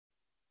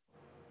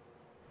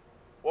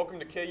Welcome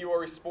to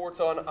KURE Sports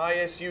on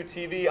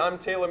ISUtv. I'm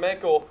Taylor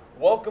Mankle,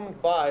 welcomed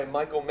by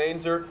Michael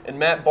Mainzer and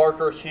Matt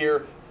Barker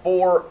here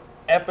for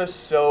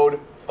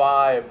episode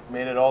 5.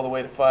 Made it all the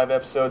way to 5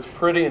 episodes.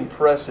 Pretty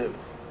impressive,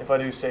 if I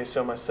do say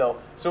so myself.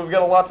 So we've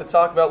got a lot to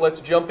talk about. Let's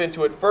jump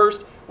into it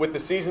first with the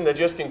season that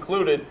just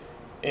concluded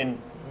in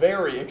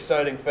very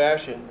exciting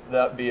fashion,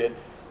 that be it.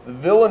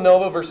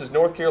 Villanova versus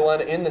North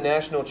Carolina in the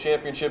national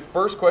championship.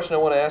 First question I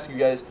want to ask you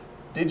guys,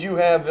 did you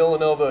have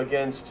Villanova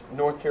against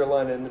North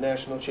Carolina in the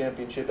national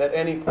championship at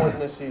any point in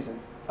this season?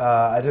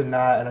 I did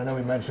not, and I know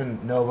we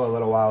mentioned Nova a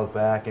little while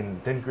back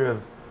and didn't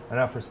give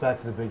enough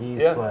respect to the Big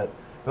East, but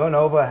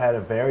Villanova had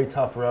a very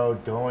tough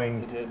road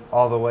going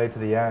all the way to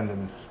the end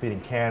and just beating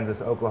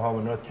Kansas,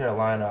 Oklahoma, North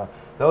Carolina.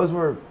 Those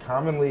were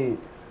commonly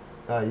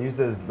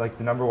used as like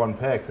the #1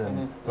 picks,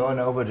 and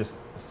Villanova just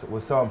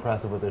was so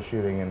impressive with their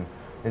shooting and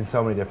in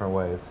so many different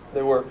ways.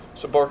 They were.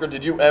 So, Barker,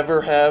 did you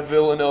ever have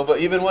Villanova,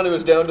 even when it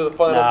was down to the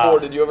Final Four,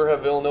 did you ever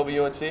have Villanova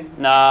UNC?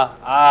 Nah.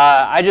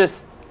 I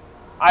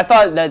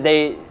thought that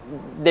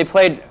they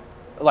played,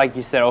 like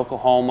you said,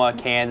 Oklahoma,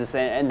 Kansas,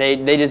 and they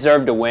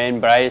deserved to win,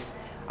 but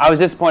I was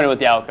disappointed with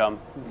the outcome,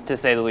 to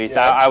say the least.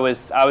 Yeah. I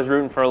was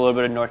rooting for a little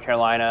bit of North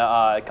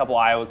Carolina, a couple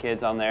Iowa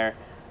kids on there.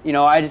 You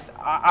know,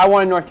 I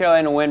wanted North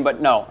Carolina to win,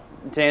 but no.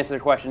 To answer the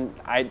question,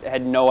 I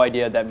had no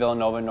idea that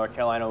Villanova and North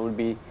Carolina would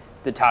be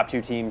the top 2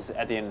 teams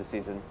at the end of the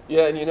season.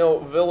 Yeah, and you know,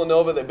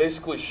 Villanova, they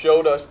basically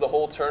showed us the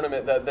whole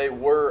tournament that they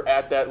were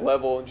at that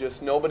level, and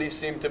just nobody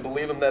seemed to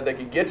believe them that they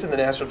could get to the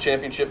national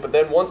championship. But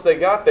then once they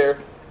got there,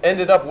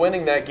 ended up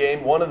winning that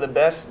game, one of the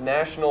best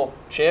national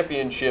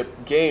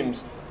championship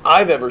games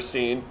I've ever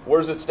seen. Where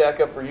does it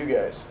stack up for you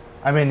guys?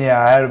 I mean, yeah,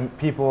 I had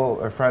people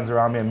or friends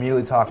around me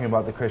immediately talking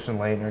about the Christian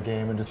Laettner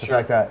game and just the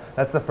fact that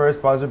that's the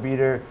first buzzer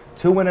beater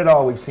to win it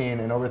all we've seen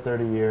in over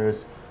 30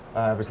 years.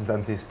 Ever since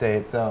NC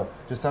State, so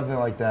just something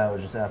like that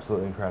was just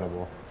absolutely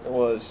incredible. It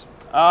was.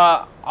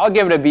 I'll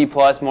give it a B+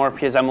 more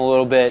because I'm a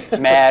little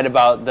bit mad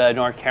about the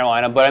North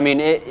Carolina, but I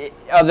mean,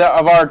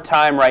 of our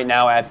time right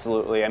now,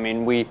 absolutely. I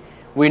mean, we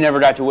never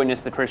got to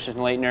witness the Christian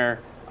Laettner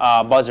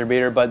buzzer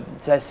beater,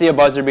 but to see a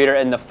buzzer beater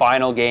in the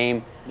final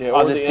game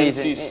of the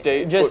season, NC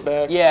State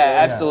putback. Yeah,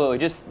 absolutely.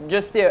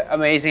 Just the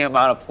amazing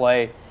amount of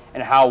play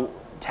and how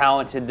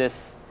talented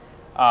this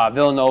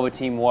Villanova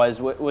team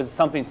was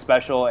something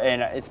special,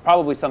 and it's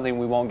probably something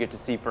we won't get to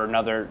see for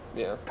another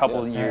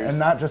couple of years. And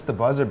not just the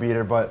buzzer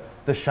beater, but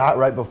the shot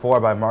right before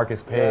by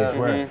Marcus Page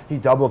where he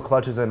double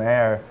clutches in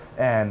air,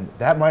 and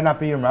that might not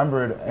be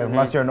remembered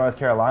unless you're a North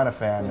Carolina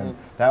fan, and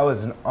that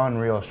was an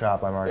unreal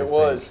shot by Marcus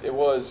Page. It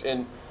was,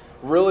 and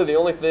really the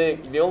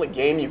only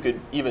game you could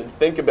even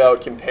think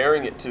about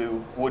comparing it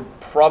to would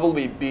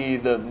probably be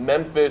the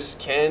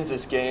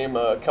Memphis-Kansas game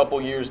a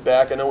couple years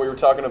back. I know we were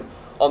talking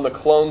on the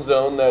Clone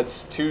Zone,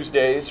 that's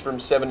Tuesdays from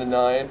 7 to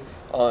 9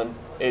 on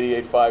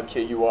 88.5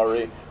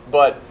 KURE.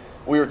 But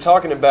we were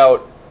talking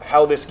about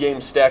how this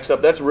game stacks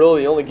up. That's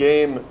really the only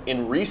game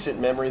in recent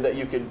memory that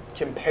you could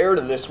compare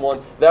to this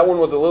one. That one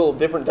was a little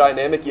different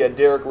dynamic. You had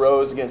Derrick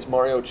Rose against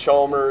Mario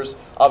Chalmers.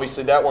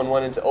 Obviously, that one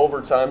went into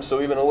overtime,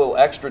 so even a little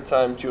extra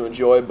time to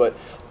enjoy. But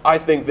I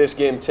think this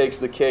game takes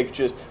the cake.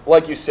 Just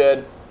like you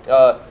said,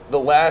 the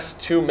last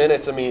 2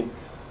 minutes, I mean,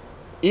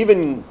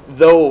 even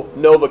though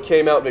Nova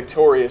came out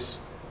victorious,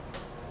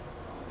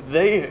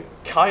 they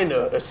kind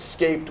of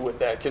escaped with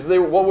that because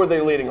what were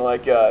they leading,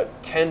 like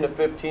 10 to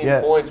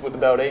 15 points with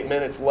about 8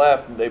 minutes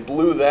left. They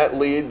blew that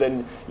lead.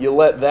 Then you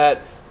let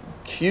that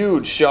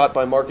huge shot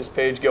by Marcus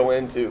Page go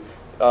in to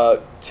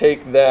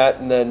take that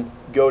and then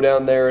go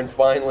down there and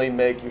finally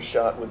make your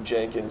shot with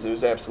Jenkins. It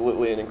was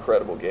absolutely an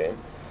incredible game.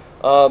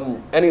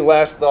 Any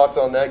last thoughts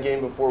on that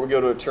game before we go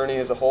to attorney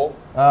as a whole?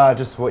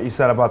 Just what you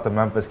said about the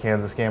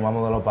Memphis-Kansas game. I'm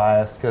a little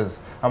biased because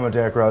I'm a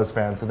Derrick Rose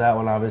fan, so that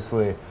one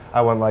obviously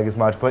I wouldn't like as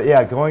much. But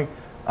yeah,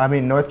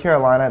 North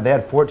Carolina, they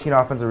had 14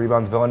 offensive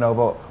rebounds.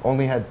 Villanova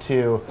only had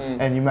 2.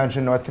 And you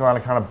mentioned North Carolina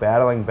kind of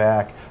battling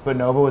back, but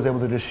Nova was able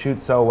to just shoot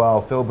so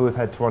well. Phil Booth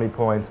had 20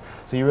 points.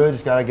 So you really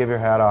just got to give your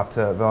hat off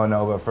to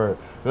Villanova for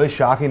really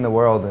shocking the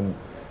world and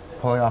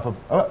pulling off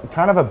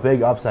kind of a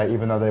big upset,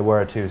 even though they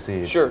were a 2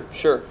 seed.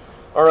 Sure.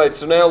 All right,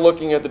 so now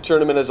looking at the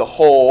tournament as a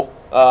whole,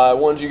 I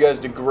wanted you guys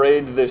to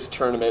grade this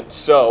tournament.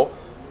 So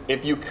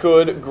if you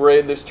could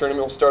grade this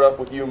tournament, we'll start off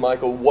with you,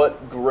 Michael.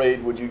 What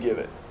grade would you give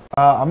it?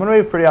 I'm going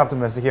to be pretty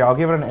optimistic here. I'll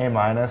give it an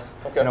A-.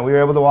 Okay. You know, we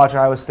were able to watch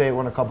Iowa State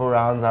win a couple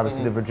rounds.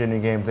 Obviously, the Virginia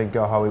game didn't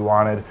go how we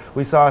wanted.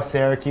 We saw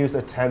Syracuse,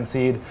 a 10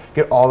 seed,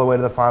 get all the way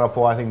to the Final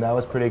Four. I think that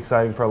was pretty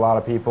exciting for a lot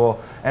of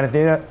people. And at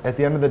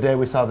the end of the day,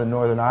 we saw the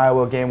Northern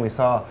Iowa game. We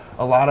saw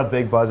a lot of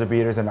big buzzer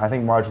beaters, and I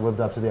think March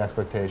lived up to the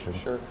expectation.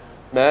 Sure.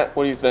 Matt,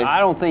 what do you think? I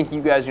don't think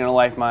you guys are going to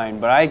like mine,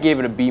 but I gave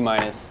it a B-. B-?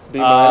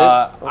 Okay.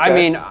 I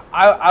mean,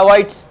 I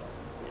liked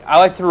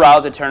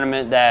throughout the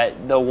tournament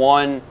that the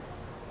one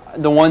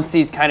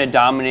seeds kind of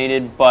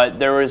dominated, but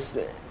there was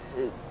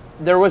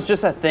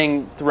just a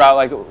thing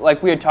throughout,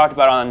 like we had talked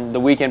about on the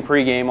weekend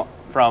pregame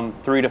from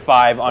 3 to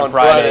 5 on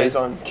Fridays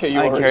on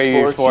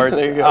KURE Sports.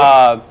 There you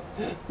go.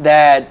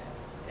 That,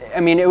 I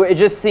mean, it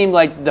just seemed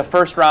like the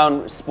first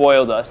round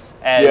spoiled us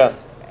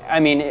as I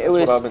mean, it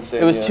what I've been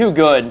saying, was yeah. too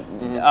good.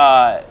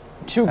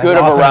 Too As good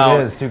of a often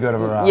round. It is too good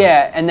of a round.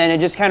 Yeah, and then it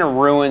just kind of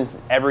ruins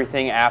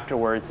everything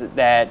afterwards.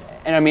 And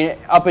I mean,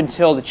 up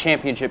until the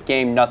championship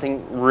game,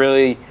 nothing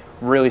really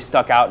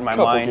stuck out in my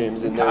Couple mind.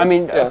 games in there. I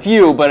mean, Yeah. a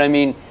few, but I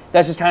mean,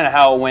 that's just kind of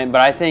how it went.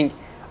 But I think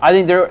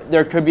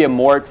there could be a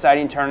more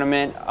exciting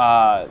tournament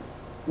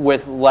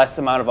with less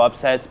amount of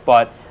upsets.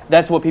 But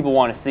that's what people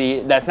want to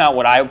see. That's not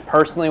what I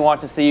personally want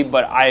to see,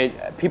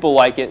 but people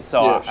like it,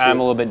 so Yeah, sure. I'm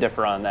a little bit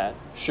different on that.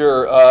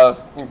 Sure.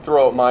 You can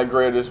throw out my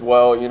grade as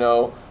well. You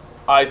know,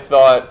 I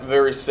thought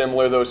very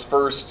similar. Those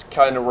first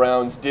kind of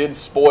rounds did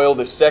spoil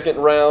the second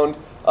round.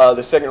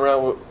 The second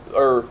round,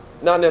 or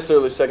not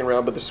necessarily the second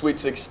round, but the Sweet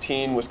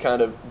 16 was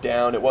kind of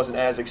down. It wasn't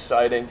as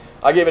exciting.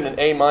 I gave it an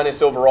A-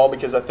 overall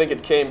because I think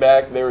it came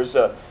back. There was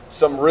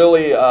some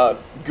really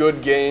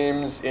good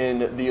games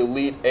in the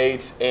Elite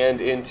Eight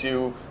and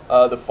into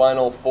the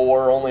Final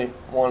Four. Only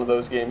one of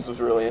those games was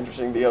really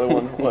interesting. The other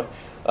one,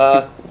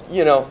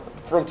 you know,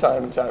 from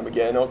time and time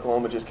again,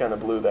 Oklahoma just kind of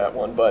blew that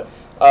one. But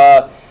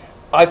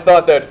I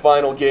thought that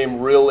final game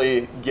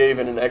really gave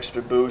it an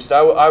extra boost.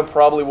 I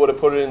probably would have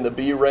put it in the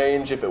B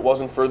range if it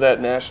wasn't for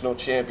that national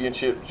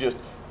championship. Just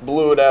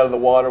blew it out of the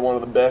water. One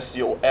of the best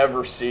you'll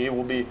ever see.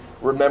 Will be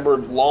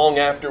remembered long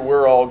after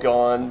we're all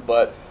gone.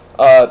 But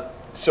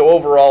so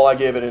overall, I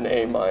gave it an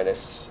A-.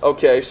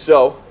 Okay,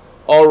 so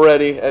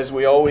already, as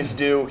we always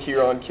do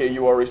here on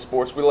KURE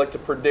Sports, we like to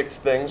predict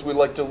things. We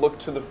like to look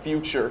to the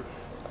future.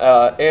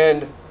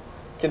 And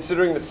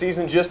considering the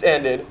season just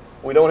ended,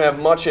 we don't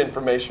have much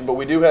information, but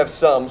we do have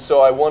some. So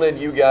I wanted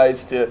you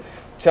guys to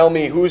tell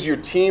me who's your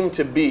team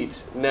to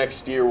beat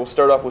next year. We'll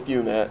start off with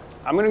you, Matt.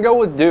 I'm going to go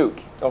with Duke.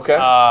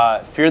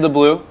 Okay. Fear the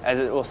blue, as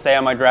it will say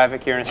on my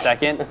graphic here in a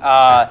second.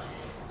 I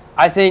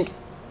think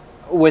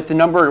with the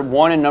number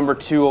 1 and number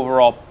 2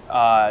 overall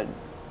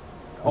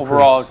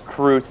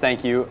recruits,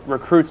 thank you,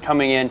 recruits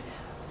coming in,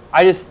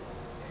 just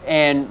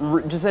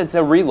it's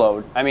a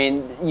reload. I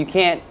mean, you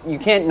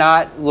can't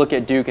not look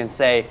at Duke and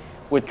say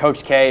with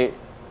Coach K,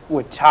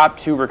 with top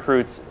 2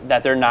 recruits,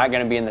 that they're not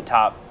going to be in the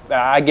top.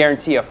 I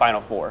guarantee a Final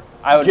Four.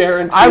 I would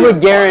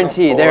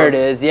guarantee. There it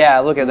is. Yeah,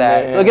 look at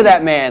that. Man. Look at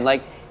that man.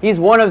 Like, he's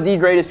one of the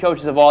greatest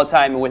coaches of all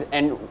time.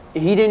 And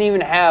he didn't even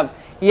have.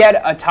 He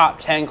had a top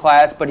 10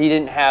 class, but he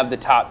didn't have the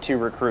top 2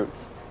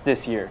 recruits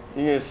this year.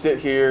 You're going to sit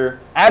here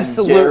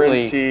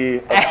Absolutely. and guarantee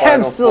a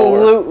Final Four.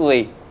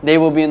 Absolutely. They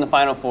will be in the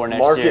Final Four next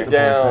year. Mark it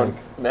down.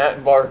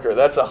 Matt Barker.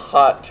 That's a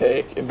hot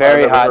take.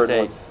 Very hot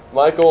take.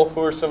 Michael,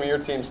 who are some of your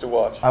teams to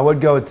watch? I would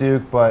go with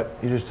Duke, but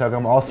you just took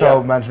them.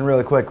 Also, mention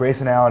really quick,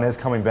 Grayson Allen is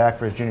coming back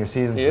for his junior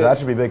season, so that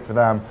should be big for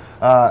them.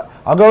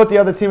 I'll go with the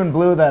other team in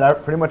blue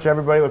that pretty much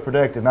everybody would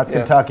predict, and that's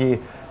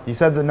Kentucky. You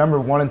said the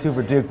number 1 and 2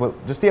 for Duke,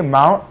 but just the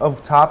amount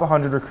of top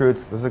 100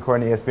 recruits, this is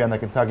according to ESPN, that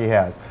Kentucky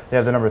has. They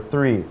have the number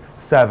 3,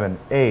 7,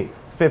 8,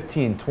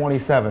 15,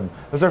 27.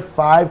 Those are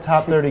 5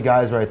 top 30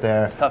 guys right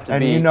there. It's tough to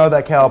and beat. You know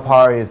that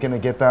Calipari is going to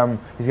get them.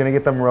 He's going to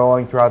get them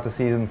rolling throughout the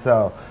season.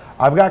 So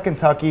I've got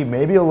Kentucky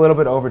maybe a little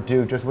bit over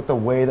Duke, just with the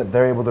way that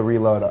they're able to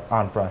reload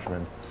on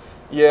freshmen.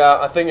 Yeah,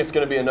 I think it's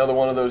going to be another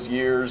one of those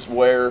years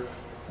where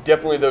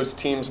definitely those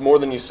teams, more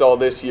than you saw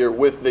this year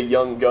with the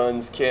young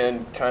guns,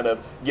 can kind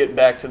of get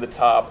back to the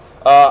top.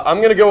 I'm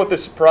going to go with the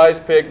surprise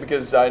pick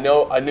because I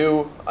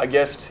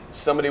guessed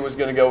somebody was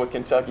going to go with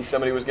Kentucky,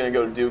 somebody was going to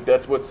go to Duke.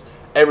 That's what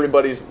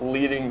everybody's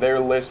leading their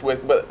list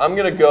with. But I'm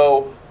going to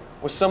go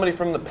with somebody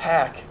from the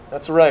Pac.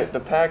 That's right, the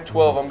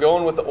Pac-12. I'm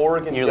going with the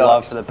Oregon Ducks. Your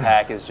love for the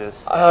Pac is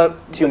just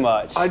too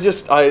much.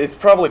 It's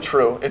probably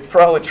true. It's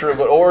probably true.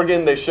 But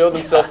Oregon, they showed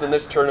themselves in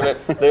this tournament.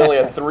 They only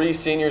had 3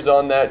 seniors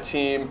on that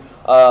team.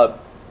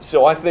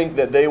 So I think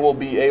that they will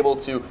be able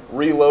to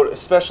reload,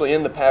 especially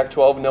in the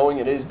Pac-12, knowing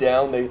it is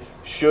down. They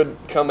should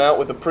come out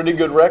with a pretty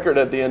good record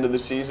at the end of the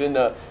season.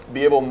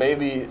 Be able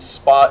maybe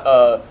spot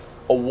a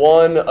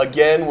 1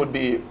 again would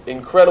be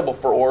incredible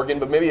for Oregon,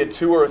 but maybe a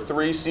 2 or a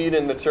 3 seed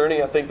in the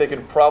tourney. I think they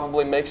could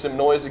probably make some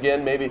noise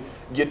again, maybe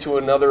get to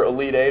another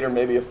Elite Eight or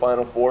maybe a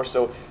Final Four.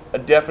 So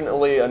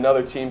definitely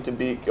another team to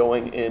beat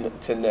going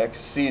into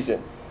next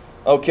season.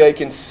 Okay,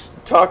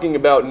 talking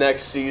about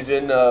next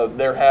season,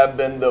 there have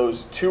been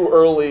those 2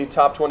 early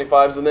top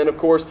 25s, and then, of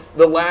course,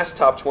 the last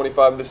top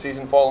 25 of the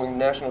season following the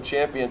national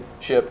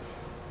championship.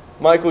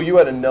 Michael, you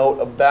had a note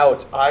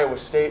about Iowa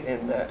State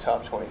in that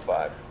top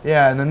 25.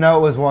 Yeah, and the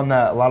note was one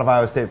that a lot of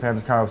Iowa State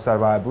fans were kind of upset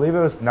about. I believe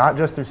it was not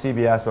just through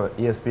CBS, but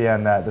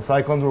ESPN, that the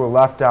Cyclones were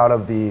left out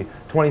of the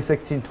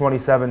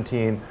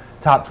 2016-2017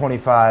 top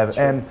 25.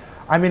 Sure. And,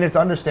 I mean, it's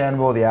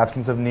understandable, the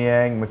absence of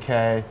Niang,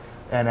 McKay,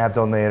 and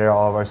Abdel Nader,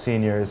 all of our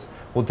seniors,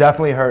 will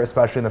definitely hurt,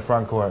 especially in the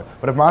front court.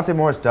 But if Monte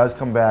Morris does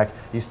come back,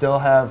 you still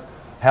have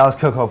Hallis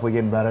Cook hopefully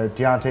getting better,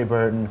 Deontay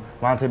Burton,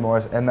 Monte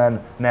Morris, and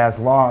then Naz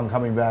Long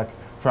coming back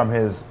from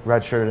his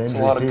redshirt injury season. It's a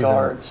lot of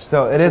guards.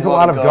 So it is a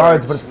lot of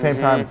guards, but at the same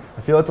time,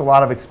 I feel it's a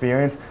lot of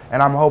experience,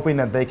 and I'm hoping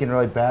that they can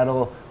really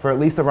battle for at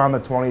least around the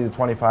 20 to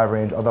 25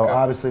 range, although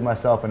obviously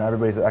myself and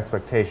everybody's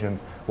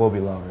expectations will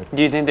be lowered.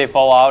 Do you think they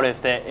fall out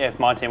if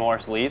Monte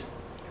Morris leaves?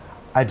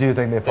 I do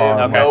think they They fall.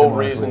 have in no Monte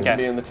reason Morris's to league.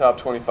 be in the top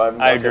 25.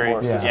 I agree.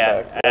 Morris isn't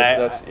Yeah.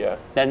 back.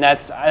 Then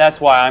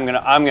that's why I'm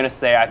gonna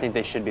say I think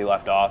they should be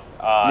left off.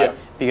 Yeah.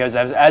 Because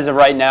as of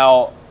right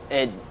now,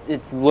 it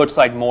looks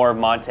like more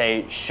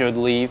Monte should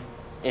leave.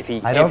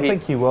 I don't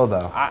think he will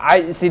though.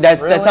 I see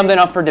that's Really? something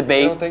up for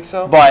debate. You don't think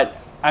so? But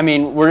I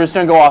mean, we're just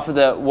gonna go off of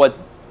what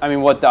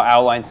the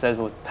outline says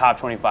with top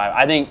 25.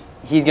 I think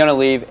he's gonna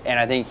leave, and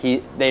I think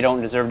they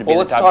don't deserve to be in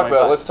the top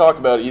 25. Let's talk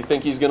about it. You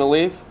think he's going to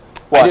leave?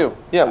 Why? I do.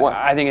 Yeah, why?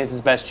 I think it's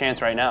his best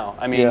chance right now.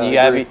 I mean,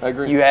 Yeah, I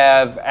agree. you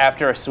have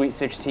after a Sweet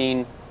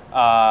 16,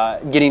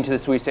 getting to the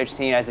Sweet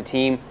 16 as a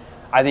team.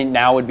 I think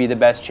now would be the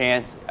best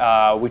chance.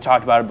 We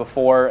talked about it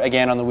before,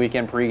 again on the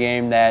weekend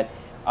pregame, that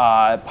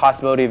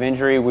possibility of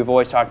injury we've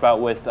always talked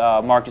about with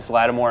Marcus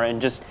Lattimore, and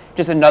just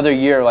another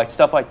year, like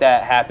stuff like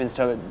that happens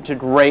to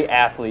great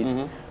athletes.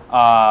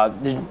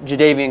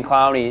 Jadeveon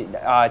Clowney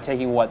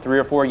taking 3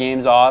 or 4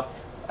 games off.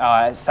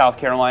 South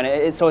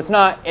Carolina. So it's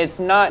not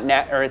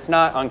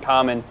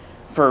uncommon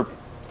for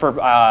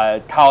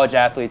college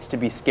athletes to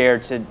be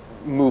scared to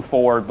move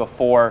forward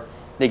before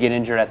they get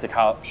injured at the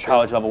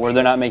college level, where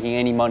they're not making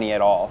any money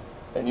at all.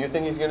 And you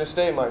think he's going to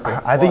stay, Michael?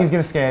 I think he's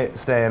going to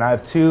stay, and I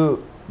have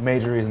 2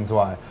 major reasons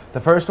why. The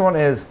first one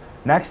is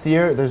next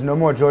year, there's no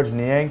more George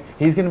Niang.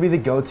 He's going to be the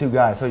go-to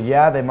guy. So,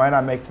 yeah, they might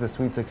not make it to the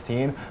Sweet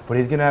 16, but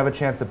he's going to have a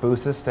chance to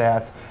boost his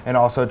stats and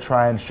also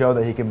try and show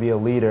that he can be a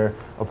leader,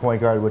 a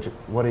point guard, which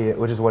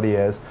is what he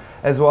is.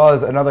 As well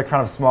as another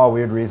kind of small,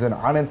 weird reason.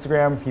 On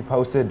Instagram, he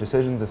posted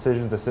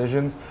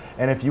decisions.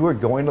 And if you were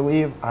going to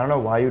leave, I don't know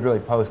why you'd really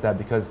post that,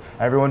 because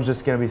everyone's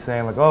just going to be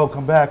saying, like, oh,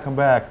 come back.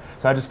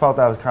 So I just felt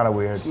that was kind of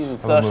weird. Using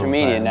social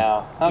media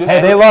now.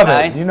 Hey, they love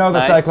Nice, it. You know the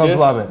nice. Cyclones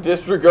love it.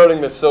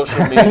 Disregarding the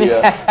social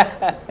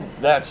media,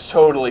 that's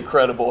totally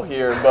credible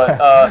here.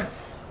 But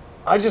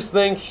I just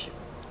think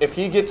if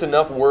he gets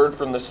enough word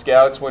from the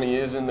scouts when he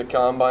is in the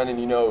combine and,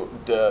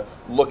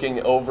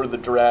 looking over the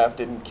draft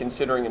and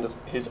considering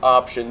his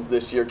options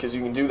this year, because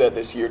you can do that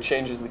this year,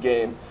 changes the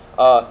game.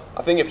 I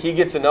think if he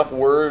gets enough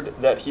word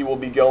that he will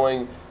be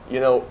going,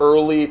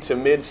 early to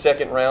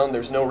mid-second round,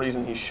 there's no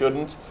reason he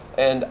shouldn't.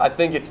 And I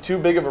think it's too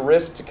big of a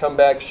risk to come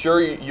back. Sure,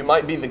 you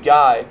might be the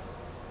guy,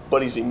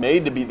 but is he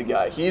made to be the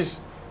guy? He's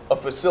a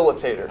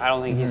facilitator. I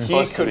don't think he's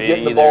supposed to be He could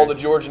get the ball to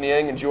George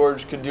Niang, and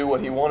George could do what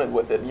he wanted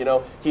with it.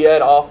 He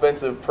had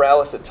offensive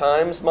prowess at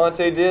times,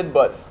 Monte did,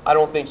 but I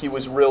don't think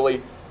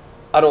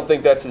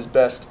that's his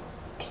best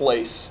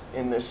place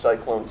in this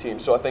Cyclone team.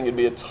 So I think it'd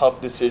be a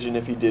tough decision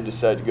if he did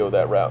decide to go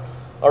that route.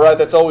 All right,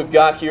 that's all we've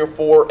got here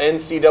for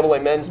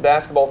NCAA men's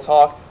basketball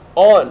talk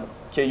on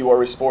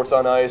KURE Sports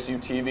on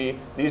ISUtv.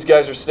 These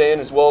guys are staying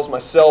as well as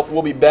myself.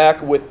 We'll be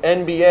back with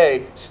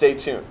NBA. Stay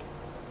tuned.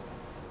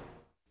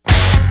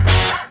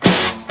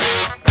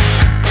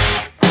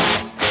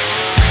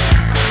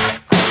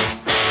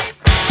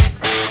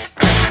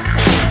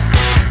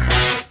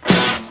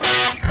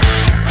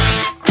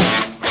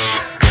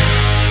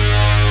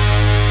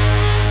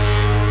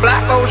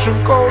 Black ocean,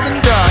 cold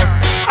and dark.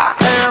 I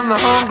am the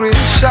hungry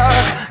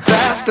shark,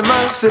 fast and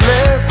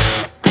merciless.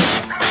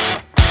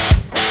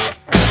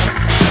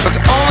 But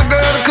the only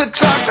girl that could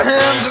talk to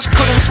him just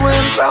couldn't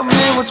swim. Tell me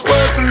what's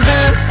worse than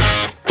this.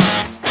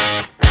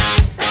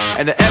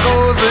 And the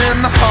echoes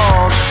in the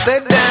halls,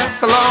 they dance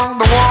along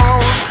the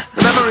walls,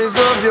 the memories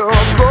of your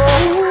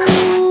ghost.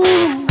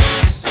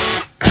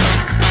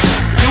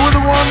 You were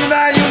the one that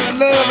I used to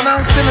love, and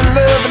I'm still in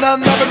love, and I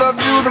never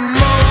loved you the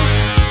most.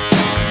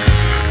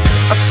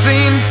 I've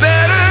seen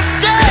better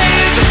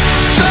days,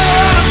 so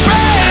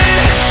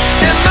afraid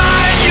in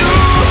my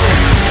youth.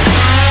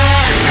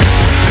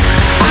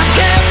 I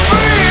can't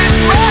breathe,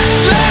 much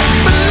less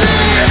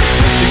believe.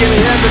 You gave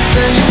me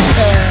everything you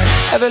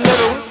had, every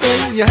little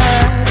thing you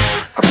had,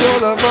 of your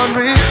love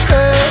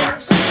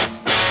unrehearsed.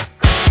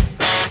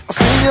 I've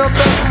seen your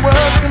best and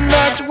worst, and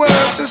not your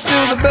worst. You're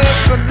still the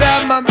best, but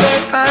at my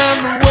best I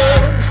am the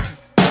worst.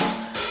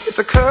 It's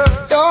a curse,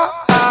 your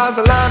eyes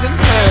are lined in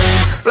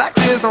pain. Black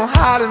tears don't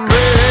hide in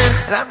rain,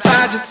 and I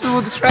tied you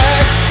to the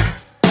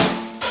tracks.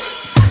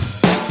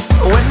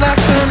 When I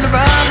turned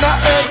around, I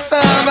heard the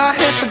sound, I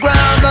hit the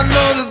ground, I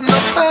know there's no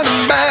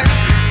turning back.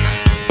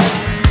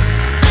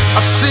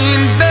 I've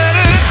seen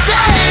better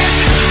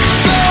days,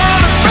 so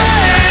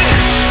afraid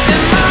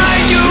in my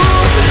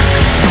youth.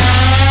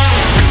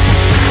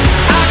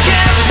 I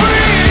can't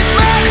breathe,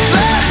 much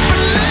less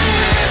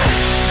believe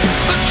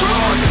the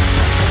truth.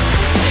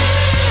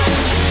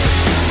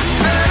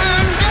 Better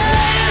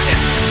days,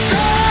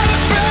 so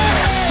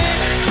afraid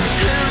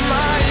in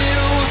my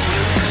youth.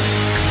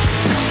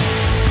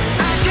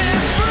 I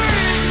can't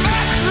breathe,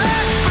 much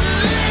less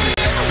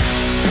believe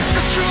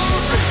the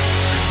truth.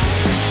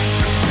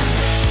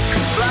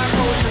 Black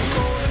ocean,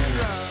 cold and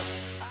dark.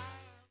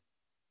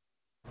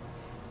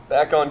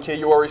 Back on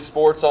KURE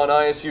Sports on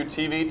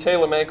ISUtv,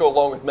 Taylor Mankle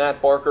along with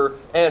Matt Barker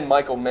and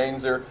Michael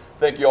Mainzer.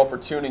 Thank you all for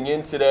tuning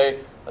in today.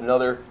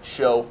 Another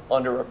show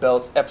under our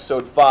belts,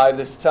 episode 5.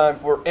 This is time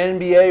for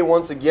NBA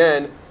once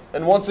again.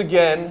 And once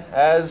again,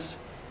 as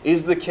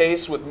is the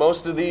case with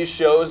most of these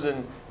shows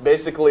and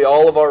basically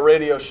all of our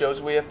radio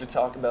shows, we have to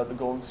talk about the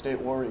Golden State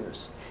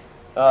Warriors.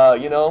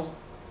 You know,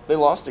 they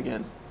lost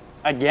again.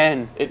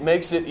 Again. It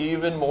makes it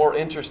even more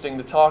interesting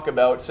to talk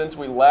about. Since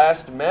we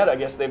last met, I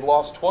guess they've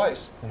lost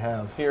twice. They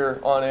have. Here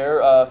on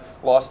air.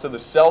 Lost to the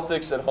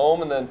Celtics at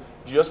home and then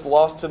just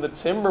lost to the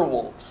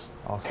Timberwolves.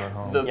 Also at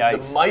home. The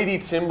mighty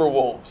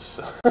Timberwolves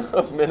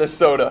of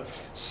Minnesota.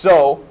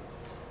 So,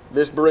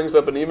 this brings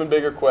up an even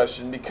bigger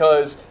question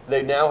because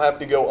they now have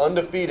to go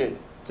undefeated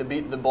to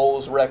beat the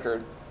Bulls'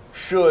 record.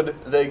 Should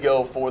they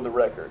go for the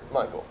record?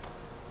 Michael?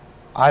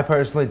 I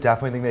personally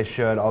definitely think they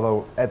should,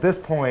 although at this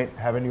point,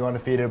 having to go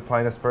undefeated,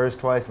 playing the Spurs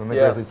twice and the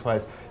Grizzlies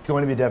twice, it's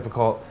going to be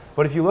difficult.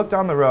 But if you look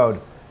down the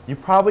road, you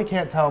probably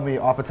can't tell me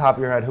off the top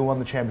of your head who won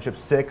the championship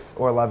 6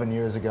 or 11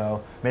 years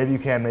ago. Maybe you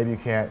can, maybe you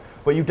can't.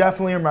 But you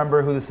definitely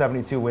remember who the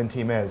 72-win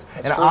team is.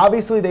 That's and true.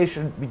 Obviously they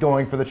should be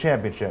going for the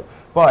championship.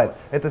 But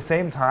at the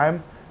same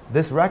time,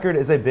 this record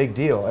is a big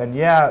deal. And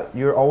yeah,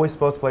 you're always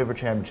supposed to play for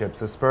championships.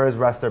 The Spurs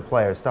rest their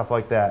players, stuff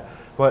like that.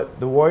 But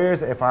the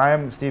Warriors, if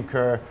I'm Steve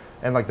Kerr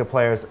and like the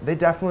players, they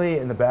definitely,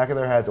 in the back of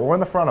their heads or in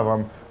the front of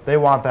them, they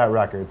want that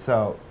record.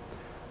 So,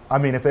 I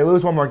mean, if they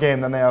lose one more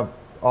game, then they have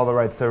all the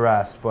rights to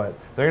rest. But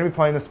they're going to be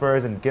playing the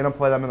Spurs and going to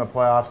play them in the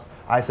playoffs.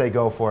 I say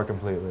go for it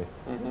completely.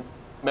 Mm-hmm.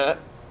 Matt?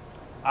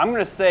 I'm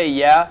going to say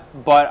yeah,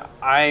 but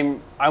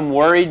I'm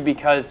worried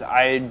because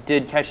I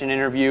did catch an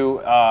interview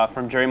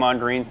from Draymond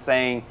Green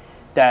saying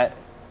that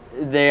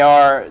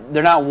they're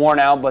not worn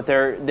out, but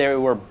they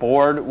were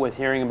bored with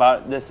hearing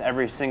about this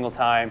every single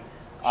time.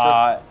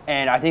 Sure.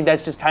 And I think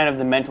that's just kind of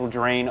the mental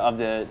drain of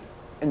the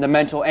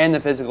mental and the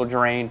physical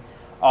drain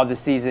of the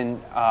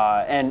season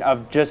and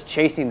of just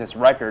chasing this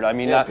record. I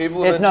mean,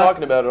 people have been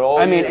talking about it all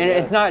year. I mean, and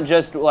it's not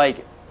just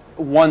like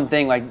one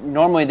thing. Like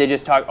normally they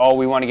just talk, oh,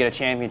 we want to get a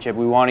championship.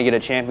 We want to get a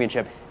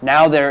championship.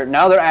 Now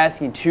they're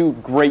asking 2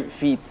 great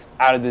feats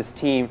out of this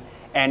team.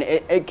 And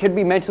it could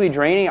be mentally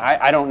draining.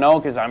 I don't know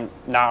because I'm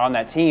not on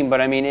that team.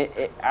 But, I mean,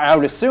 I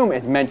would assume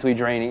it's mentally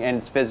draining and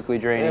it's physically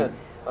draining. Man,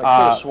 I could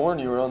have sworn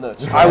you were on that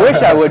squad. I wish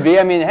I would be.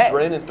 I mean, hey.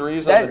 Draining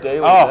threes on the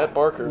daily. Matt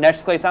Barker.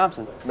 Next Klay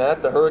Thompson.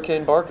 Matt the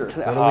Hurricane Barker.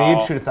 Go to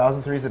lead, shoot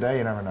 1,000 threes a day,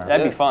 you never know.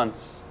 That'd be fun.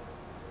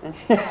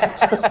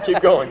 Keep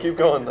going,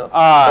 though. Don't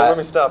let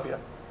me stop you.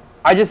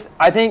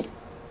 I think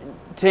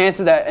to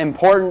answer that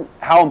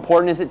how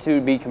important is it to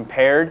be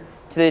compared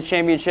to the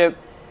championship,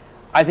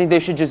 I think they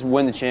should just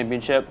win the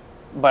championship.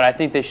 But I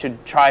think they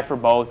should try for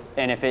both.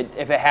 And if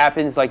it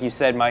happens, like you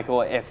said,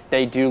 Michael, if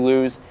they do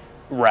lose,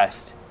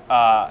 rest.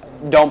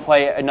 Don't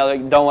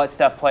let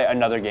Steph play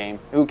another game.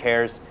 Who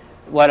cares?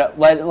 Let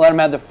him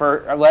have the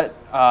first.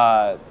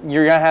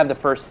 You're gonna have the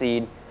first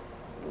seed.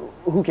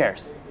 Who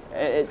cares?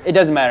 It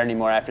doesn't matter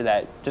anymore after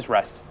that. Just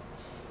rest.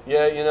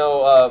 Yeah, you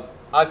know,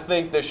 I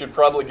think they should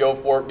probably go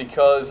for it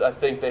because I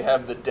think they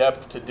have the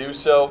depth to do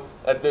so.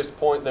 At this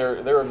point,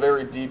 they're a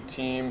very deep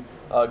team.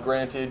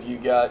 Granted, you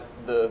got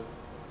the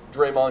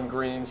Draymond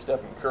Green,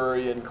 Stephen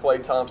Curry, and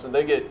Klay Thompson.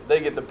 They get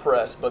the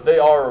press, but they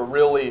are a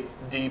really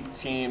deep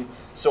team.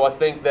 So I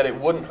think that it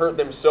wouldn't hurt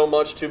them so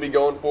much to be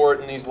going for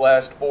it in these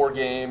last 4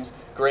 games.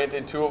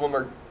 Granted, 2 of them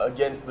are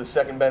against the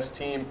second best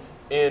team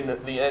in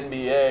the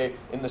NBA,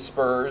 in the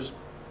Spurs.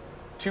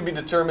 To be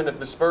determined if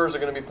the Spurs are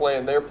going to be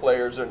playing their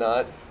players or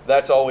not.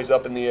 That's always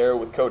up in the air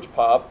with Coach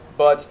Pop.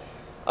 But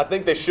I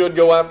think they should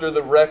go after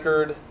the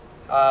record.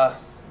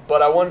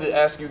 But I wanted to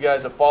ask you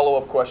guys a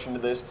follow-up question to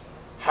this.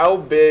 How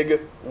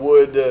big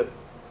would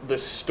the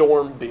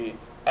storm be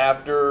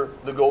after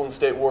the Golden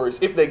State Warriors?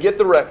 If they get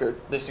the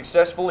record, they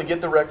successfully get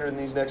the record in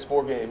these next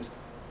 4 games,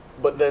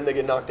 but then they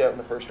get knocked out in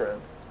the first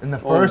round. In the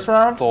first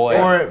round? Boy.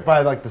 Or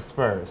by like the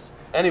Spurs?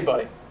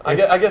 Anybody.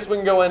 I guess we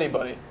can go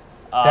anybody.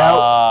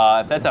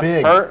 If that's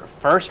a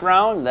first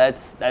round,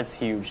 that's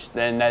huge.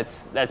 Then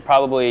that's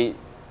probably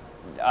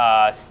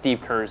Steve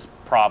Kerr's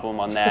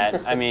problem on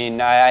that. I mean,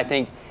 I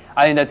think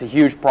that's a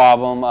huge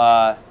problem.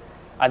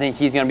 I think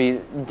he's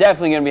definitely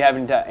going to be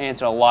having to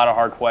answer a lot of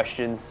hard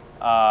questions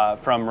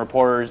from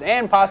reporters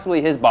and possibly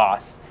his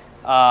boss.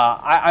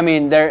 I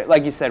mean, they're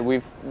like you said,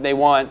 they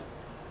want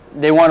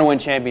to win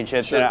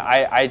championships, Sure. and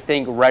I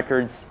think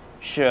records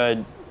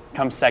should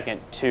come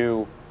second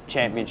to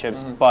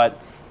championships. Mm-hmm.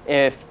 But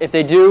if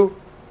they do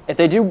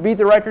beat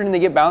the record and they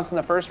get bounced in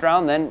the first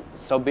round, then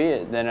so be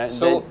it. Then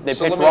they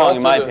pitch wrong,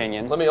 in my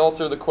opinion. Let me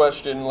alter the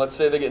question. Let's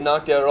say they get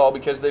knocked out at all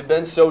because they've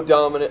been so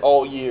dominant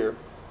all year.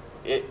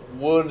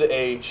 Would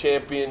a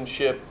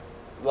championship,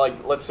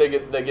 like let's say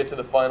they get to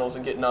the finals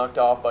and get knocked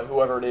off by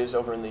whoever it is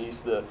over in the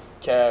East, the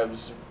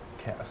Cavs.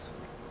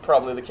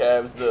 Probably the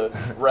Cavs, the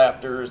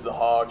Raptors, the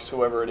Hawks,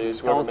 whoever it is.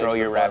 Whoever Don't throw makes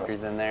your the finals.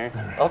 Raptors in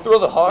there. I'll throw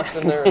the Hawks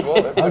in there as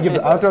well.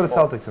 I'll throw the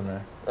Celtics in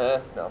there.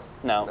 No.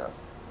 Not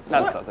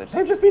the Celtics.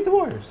 They just beat the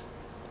Warriors.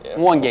 Yeah,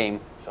 One game.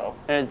 So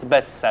It's the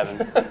best of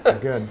 7.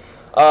 Good.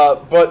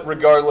 But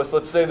regardless,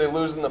 let's say they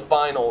lose in the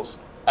finals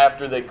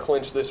after they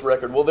clinch this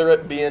record. Will there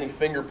be any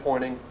finger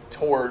pointing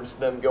towards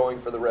them going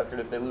for the record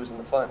if they lose in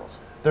the finals?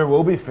 There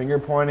will be finger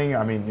pointing.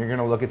 I mean, you're going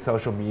to look at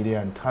social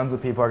media and tons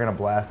of people are going to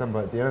blast them.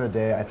 But at the end of the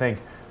day, I think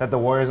that the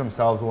Warriors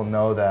themselves will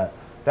know that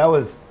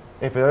was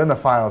if they're in the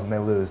finals and they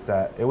lose,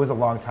 that it was a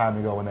long time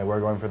ago when they were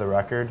going for the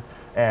record,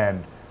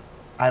 and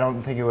I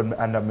don't think it would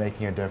end up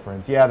making a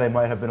difference. Yeah, they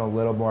might have been a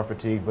little more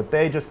fatigued, but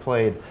they just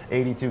played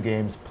 82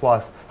 games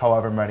plus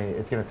however many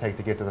it's going to take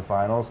to get to the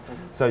finals.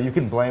 So you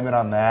can blame it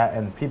on that,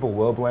 and people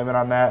will blame it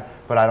on that,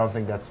 but I don't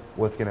think that's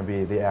what's going to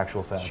be the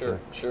actual factor.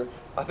 Sure.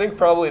 I think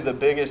probably the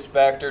biggest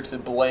factor to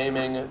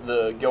blaming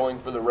the going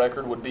for the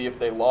record would be if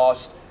they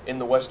lost in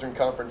the Western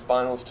Conference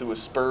Finals to a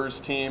Spurs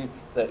team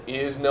that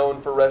is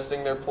known for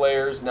resting their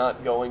players,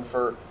 not going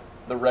for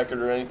the record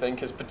or anything,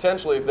 because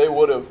potentially if they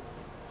would have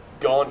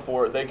gone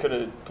for it, they could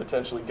have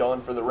potentially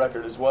gone for the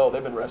record as well.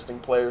 They've been resting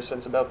players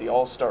since about the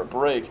All-Star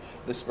break,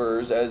 the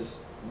Spurs, as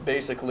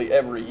basically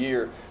every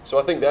year. So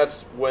I think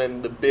that's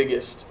when the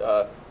biggest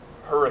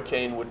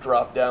hurricane would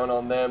drop down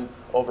on them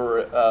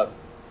over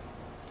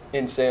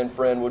in San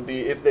Fran would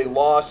be if they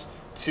lost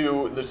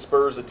to the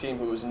Spurs, a team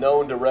who was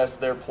known to rest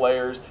their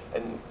players,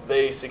 and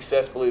they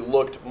successfully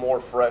looked more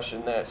fresh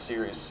in that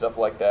series, stuff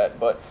like that.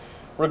 But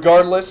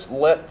regardless,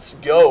 let's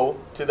go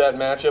to that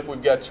matchup.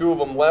 We've got two of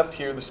them left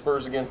here, the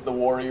Spurs against the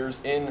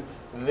Warriors in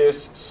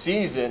this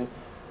season.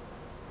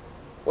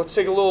 Let's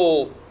take a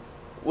little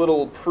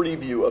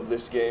preview of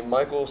this game.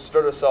 Michael,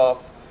 start us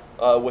off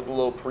with a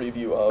little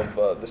preview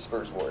of the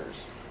Spurs-Warriors.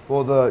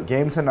 Well, the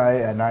game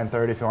tonight at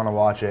 9:30, if you want to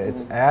watch it,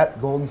 it's at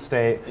Golden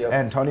State,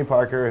 and Tony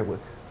Parker,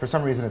 for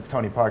some reason it's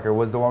Tony Parker,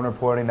 was the one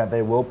reporting that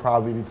they will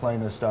probably be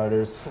playing their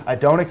starters. I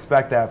don't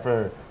expect that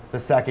for the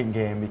second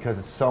game because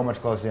it's so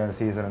much closer to the end of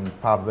the season,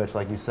 and Popovich,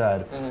 like you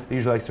said,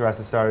 usually likes to rest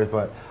the starters,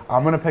 but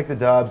I'm going to pick the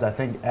Dubs. I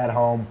think at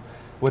home,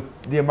 with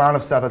the amount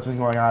of stuff that's been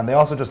going on, they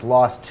also just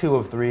lost 2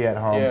 of 3 at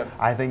home. Yeah.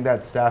 I think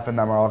that Steph and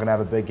them are all going to have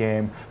a big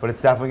game, but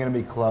it's definitely going to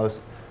be close.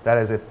 That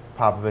is if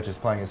Popovich is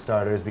playing his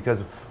starters, because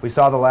we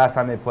saw the last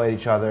time they played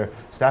each other,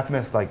 Steph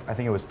missed I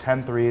think it was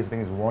 10 threes, I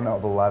think it was 1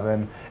 of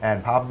 11,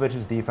 and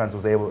Popovich's defense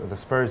was able, the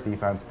Spurs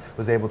defense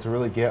was able to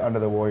really get under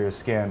the Warriors'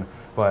 skin,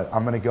 but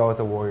I'm going to go with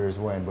the Warriors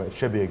win, but it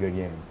should be a good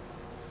game.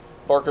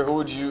 Barker,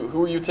 who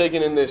are you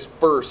taking in this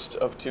first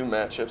of 2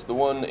 matchups, the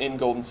one in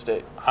Golden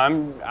State?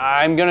 I'm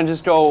going to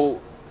just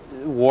go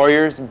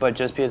Warriors, but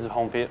just because of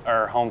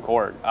home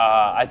court.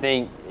 I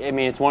mean,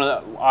 it's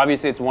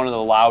obviously it's one of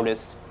the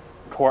loudest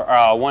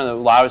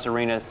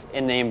arenas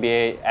in the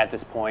NBA at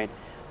this point.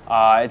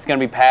 It's going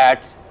to be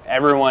packed.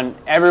 Everyone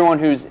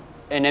who's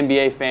an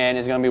NBA fan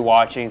is going to be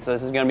watching. So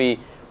this is going to be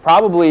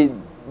probably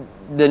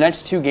the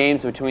next 2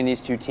 games between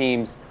these 2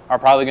 teams are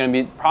probably going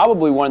to be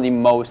one of the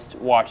most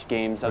watched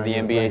games of the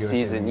NBA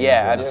season.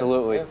 Yeah,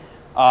 absolutely. Yeah.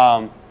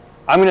 I'm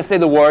going to say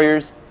the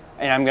Warriors,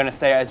 and I'm going to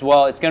say as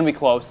well it's going to be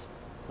close.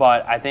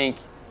 But I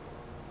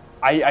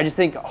just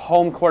think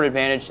home court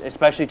advantage,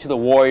 especially to the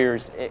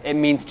Warriors, it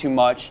means too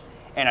much.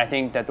 And I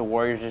think that the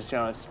Warriors are just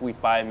going to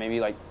squeak by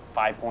maybe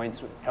 5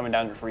 points coming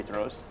down to free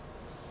throws.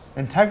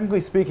 And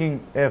technically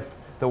speaking, if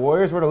the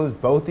Warriors were to lose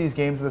both these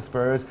games to the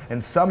Spurs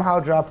and somehow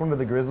drop one to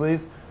the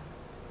Grizzlies,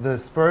 the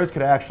Spurs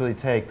could actually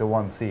take the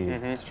 1 seed.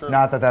 It's true.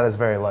 Not that is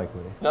very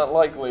likely. Not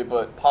likely,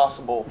 but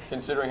possible,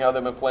 considering how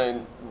they've been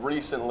playing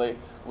recently,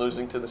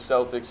 losing to the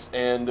Celtics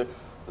and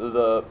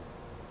the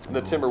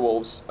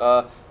Timberwolves.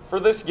 For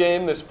this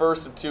game, this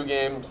first of 2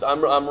 games,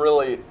 I'm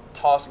really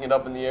tossing it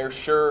up in the air.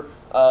 Sure,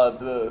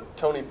 the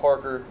Tony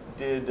Parker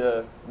did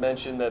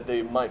mention that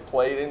they might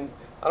play it, and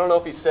I don't know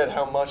if he said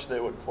how much they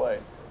would play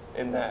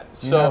in that.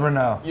 You never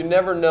know. You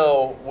never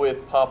know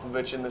with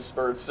Popovich and the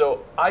Spurs.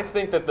 So I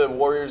think that the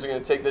Warriors are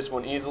going to take this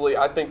one easily.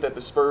 I think that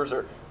the Spurs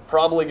are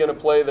probably going to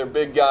play their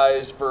big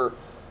guys for,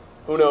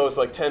 who knows,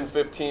 10,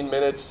 15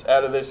 minutes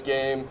out of this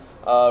game,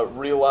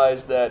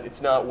 realize that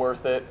it's not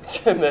worth it,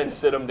 and then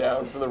sit them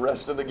down for the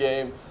rest of the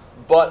game.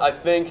 But I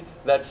think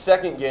that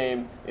second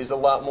game is a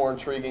lot more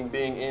intriguing,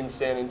 being in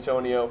San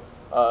Antonio.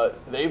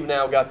 They've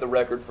now got the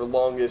record for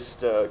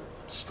longest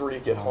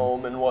streak at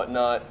home and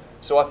whatnot.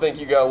 So I think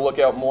you got to look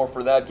out more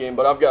for that game.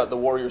 But I've got the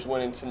Warriors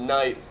winning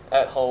tonight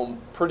at home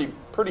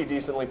pretty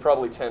decently,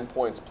 probably 10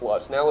 points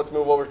plus. Now let's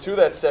move over to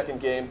that second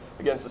game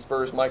against the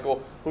Spurs.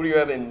 Michael, who do you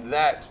have in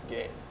that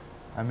game?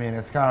 I mean,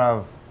 it's kind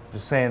of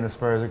just saying the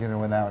Spurs are going to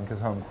win that one because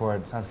home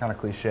court sounds kind of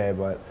cliche,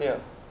 but yeah.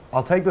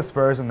 I'll take the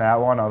Spurs in that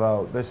one,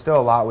 although there's still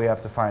a lot we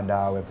have to find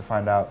out. We have to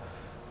find out,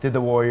 did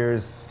the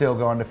Warriors still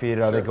go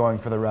undefeated? Are they going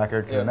for the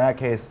record? Because in that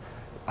case,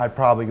 I'd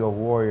probably go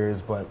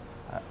Warriors, but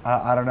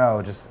I don't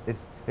know. Just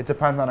it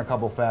depends on a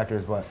couple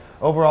factors. But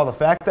overall, the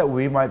fact that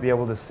we might be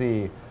able to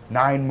see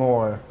 9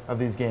 more of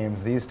these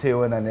games, these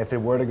 2, and then if it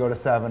were to go to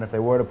 7, if they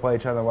were to play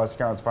each other in the Western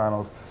Conference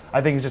Finals,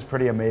 I think it's just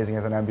pretty amazing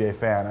as an NBA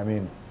fan. I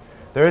mean,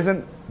 there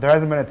hasn't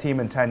been a team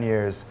in 10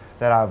 years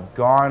that I've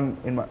gone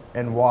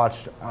and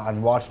watched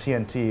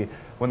TNT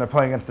when they're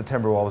playing against the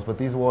Timberwolves, but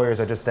these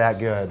Warriors are just that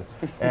good.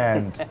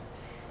 And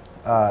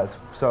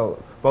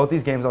so both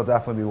these games I'll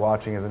definitely be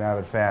watching as an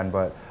avid fan,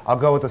 but I'll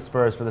go with the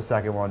Spurs for the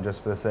second one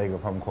just for the sake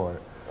of home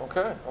court.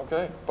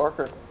 Okay.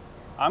 Barker?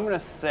 I'm going to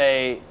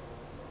say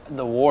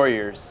the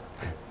Warriors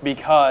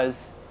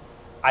because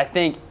I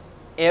think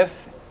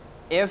if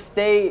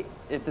the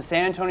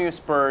San Antonio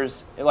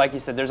Spurs, like you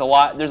said, there's a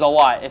lot.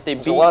 If they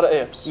beat, a lot of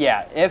ifs.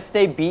 Yeah, if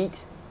they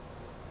beat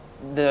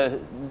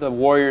the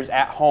Warriors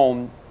at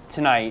home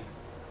tonight,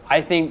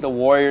 I think the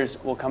Warriors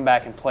will come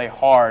back and play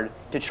hard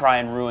to try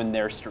and ruin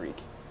their streak.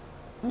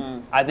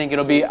 I think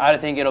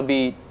it'll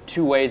be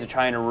two ways of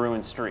trying to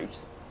ruin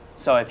streaks.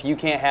 So if you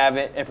can't have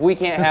it, if we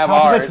can't have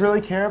ours. Does Popovich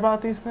really care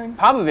about these things?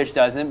 Popovich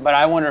doesn't, but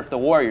I wonder if the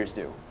Warriors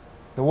do.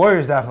 The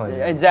Warriors definitely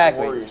do.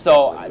 Exactly. Warriors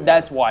So definitely do.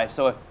 that's why.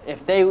 So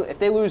if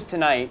they lose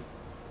tonight,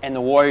 and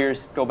the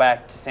Warriors go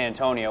back to San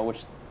Antonio,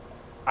 which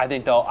I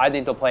think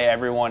they'll play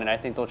everyone, and I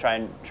think they'll try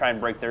and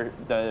break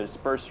the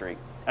Spurs streak.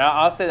 And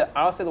I'll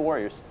say the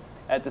Warriors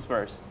at the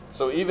Spurs.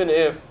 So even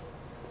if,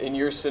 in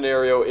your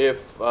scenario,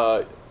 if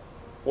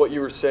what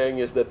you were saying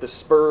is that the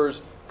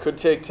Spurs could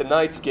take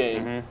tonight's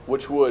game,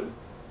 which would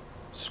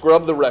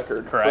scrub the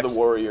record for the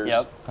Warriors.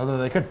 Yep. Although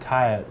they could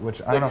tie it, which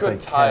I don't know if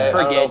they tie it. can.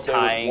 I don't know Forget if they would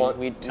tying. want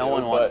No to,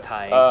 one wants but,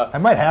 tying. That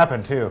might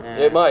happen too.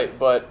 It might,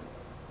 but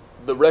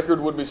the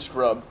record would be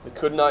scrubbed. They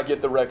could not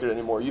get the record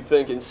anymore. You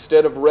think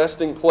instead of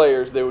resting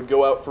players, they would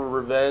go out for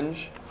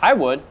revenge? I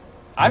would.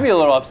 I'd be a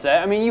little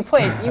upset. I mean, you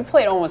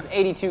played almost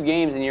 82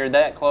 games, and you're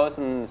that close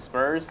in the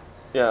Spurs.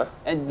 Yeah.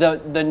 And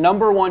the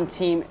number one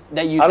team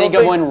that you I don't think of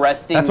think- when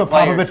resting That's what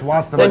players. Popovich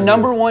wants them The to do.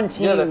 number one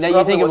team Yeah, that's that you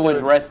probably think of what when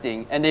they're-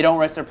 resting, and they don't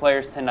rest their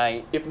players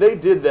tonight. If they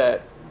did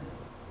that,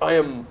 I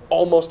am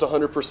almost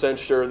 100%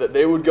 sure that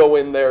they would go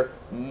in there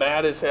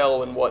mad as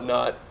hell and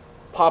whatnot.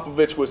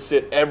 Popovich would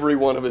sit every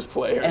one of his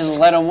players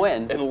And let them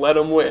win. and let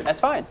them win.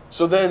 That's fine.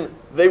 So then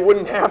they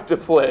wouldn't have to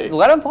play.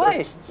 Let them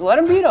play. Let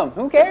them beat them.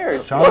 Who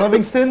cares? Sean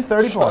Livingston,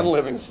 30 Sean points.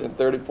 Livingston,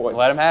 30 points.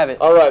 Let them have it.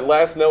 All right,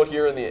 last note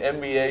here in the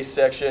NBA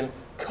section.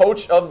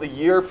 Coach of the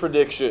Year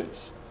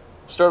predictions.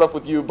 Start off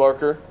with you,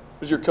 Barker.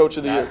 Who's your Coach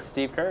of the Year? Not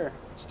Steve Kerr.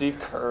 Steve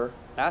Kerr.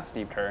 Not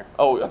Steve Kerr.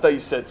 Oh, I thought you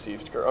said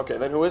Steve Kerr. Okay,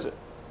 then who is it?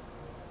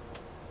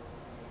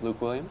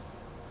 Luke Williams.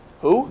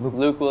 Who?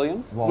 Luke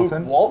Williams.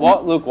 Walton. Luke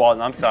Walton? Luke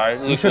Walton. I'm sorry. You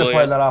Luke should have played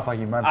Williams. that off like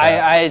you meant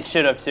that. I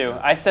should have too.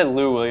 I said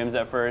Lou Williams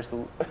at first.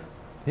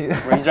 He's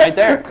right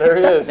there. There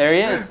he is. There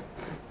he is.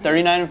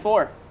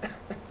 39-4.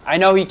 I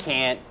know he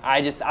can't.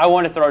 I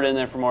want to throw it in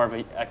there for more of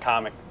a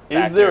comic.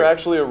 Is there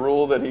actually a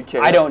rule that he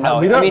can't? I don't know.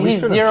 We don't- I mean, we he's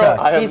should've zero.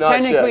 checked. I have He's not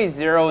technically checked.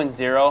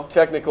 0-0.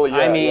 Technically, yeah.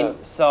 I mean, yeah.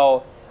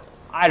 so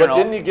I don't But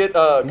know. didn't he get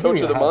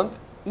Coach of the Month?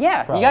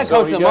 Yeah, Probably. he got So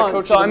coach he of the got month.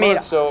 Coach So of the I mean,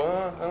 month,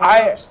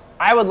 so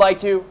I would like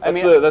to. I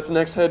that's mean, that's the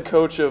next head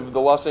coach of the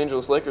Los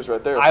Angeles Lakers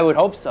right there. I would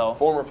hope so.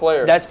 Former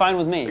player. That's fine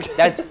with me.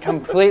 That's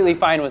completely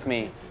fine with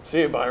me.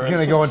 See you, Byron. He's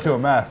going to go into a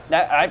mess. It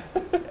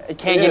can't It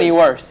get any is.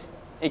 worse.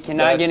 It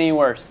cannot get any That's-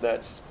 worse.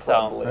 That's So-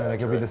 probably It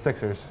could be the accurate.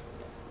 Sixers.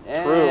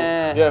 True.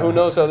 Yeah, who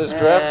knows how this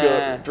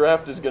Eh.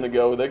 draft is going to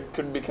go. They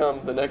could become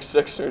the next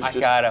Sixers. I just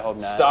gotta hope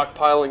not.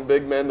 stockpiling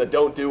big men that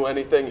don't do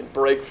anything and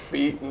break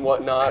feet and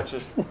whatnot,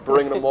 just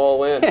bringing them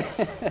all in.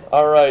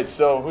 All right,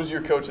 so who's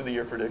your Coach of the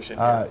Year prediction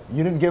here?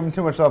 You didn't give him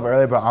too much love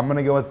earlier, but I'm going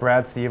to go with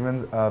Brad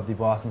Stevens of the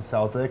Boston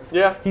Celtics.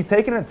 Yeah. He's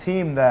taken a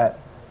team that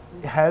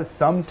has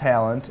some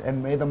talent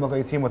and made them look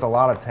like a team with a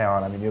lot of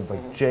talent. I mean, you have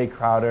like Jay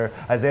Crowder,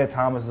 Isaiah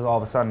Thomas is all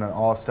of a sudden an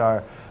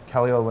all-star,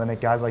 Kelly Olynyk,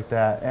 guys like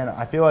that. And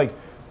I feel like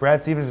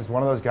Brad Stevens is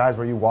one of those guys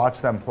where you watch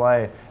them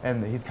play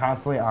and he's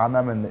constantly on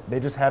them and they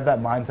just have that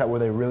mindset where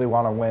they really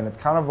want to win. It's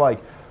kind of like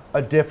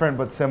a different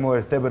but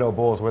similar Thibodeau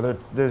Bulls where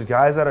there's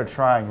guys that are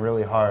trying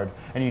really hard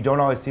and you don't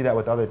always see that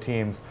with other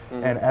teams.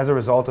 And as a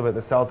result of it,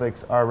 the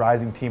Celtics are a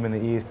rising team in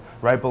the East,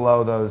 right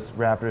below those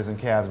Raptors and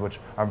Cavs, which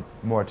are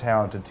more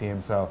talented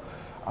teams. So,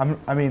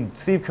 I mean,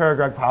 Steve Kerr,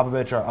 Greg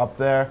Popovich are up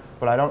there,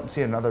 but I don't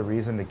see another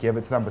reason to give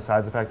it to them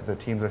besides the fact that their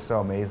teams are so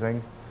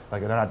amazing.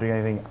 Like, they're not doing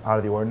anything out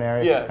of the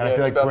ordinary. Yeah, and I yeah,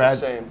 feel it's like about the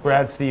same.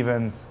 Brad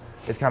Stevens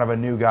is kind of a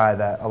new guy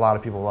that a lot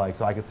of people like,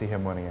 so I could see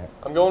him winning it.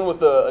 I'm going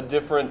with a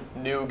different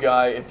new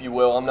guy, if you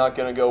will. I'm not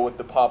going to go with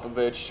the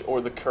Popovich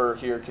or the Kerr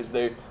here because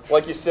they,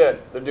 like you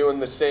said, they're doing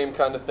the same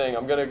kind of thing.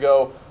 I'm going to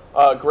go,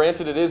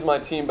 granted it is my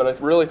team, but I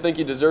really think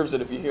he deserves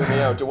it if you hear me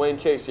out. Dwayne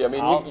Casey. I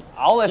mean,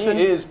 I'll listen.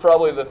 He is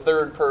probably the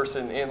third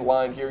person in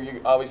line here.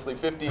 You obviously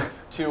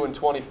 52 and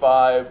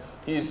 25.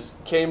 He's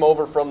came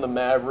over from the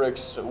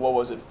Mavericks,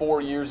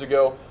 4 years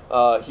ago.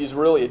 He's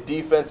really a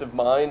defensive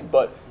mind,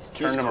 but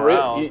turned them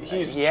around.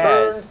 He's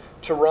Yes. turned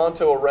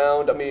Toronto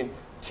around. I mean,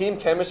 team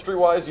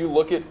chemistry-wise, you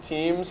look at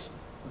teams,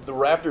 the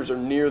Raptors are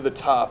near the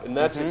top, and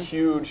that's a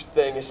huge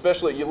thing,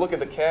 especially you look at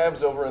the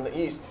Cavs over in the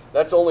East.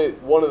 That's only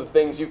one of the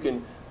things you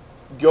can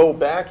go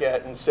back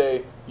at and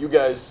say, you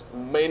guys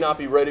may not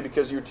be ready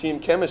because of your team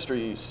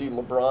chemistry. You see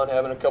LeBron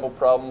having a couple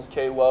problems.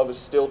 K-Love is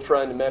still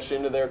trying to mesh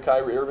into there.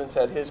 Kyrie Irving's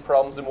had his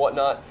problems and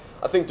whatnot.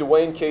 I think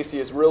Dwayne Casey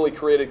has really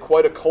created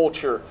quite a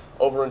culture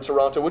over in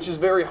Toronto, which is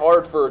very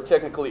hard for a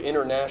technically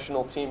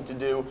international team to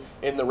do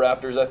in the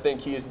Raptors. I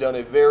think he has done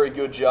a very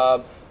good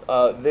job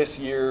this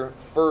year.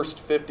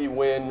 First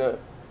 50-win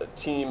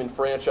team in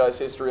franchise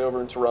history over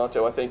in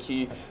Toronto. I think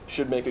he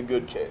should make a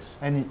good case.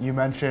 And you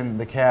mentioned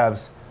the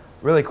Cavs.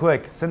 Really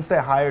quick, since they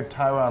hired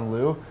Tyronn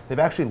Lue, they've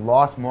actually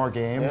lost more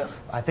games, Yeah.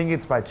 I think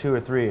it's by 2 or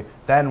 3,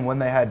 than when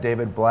they had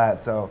David Blatt.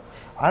 So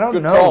I don't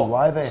Good know call.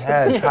 why they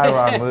had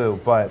Tyronn Lue,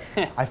 but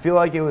I feel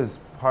like it was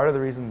part of the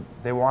reason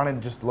they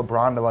wanted just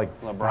LeBron to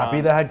not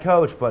be the head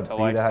coach, but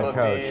be the head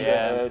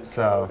coach.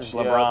 So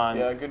LeBron.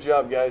 Yeah, good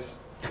job, guys.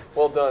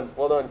 Well done,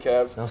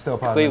 Cavs. They'll still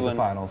probably make the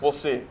finals.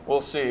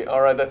 We'll see. All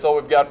right, that's all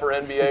we've got for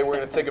NBA. We're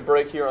going to take a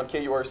break here on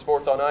KURE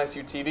Sports on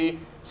ISUtv.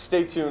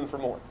 Stay tuned for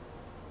more.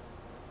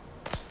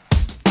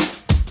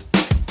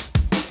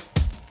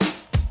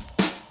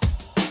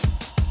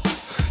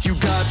 You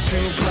got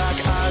two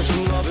black eyes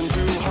from loving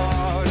too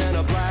hard, and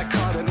a black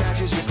car that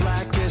matches your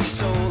blackest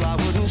soul. I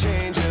wouldn't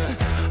change it.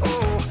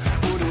 Oh,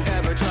 wouldn't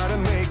ever try to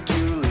make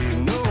you leave.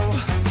 No.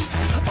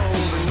 Oh,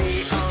 the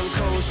neon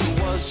coaster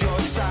was your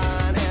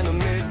sign, and the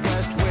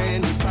Midwest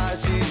wind, your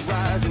Pisces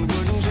rising.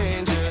 Wouldn't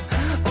change it.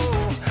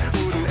 Oh,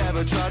 wouldn't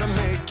ever try to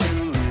make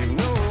you leave.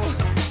 No.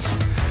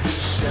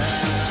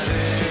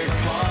 Static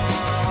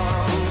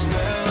palms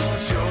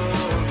melt your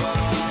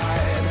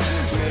vibe.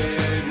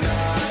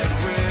 Midnight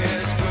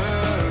whisperings.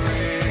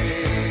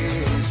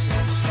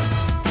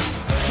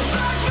 The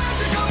black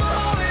magic of a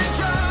holy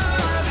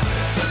drive.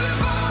 Spilling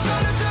balls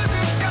on a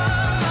desert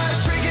skies.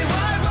 Drinking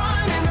white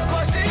wine in the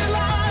bushy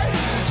light.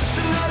 Just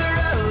another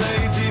LA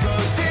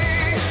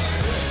devotee.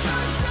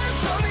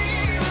 Sunsets on the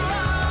evil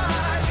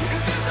eye.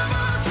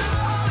 Invisible to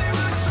the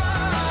Hollywood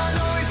shrine.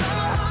 Always on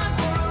the hunt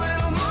for a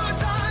little more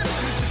time.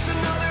 Just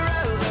another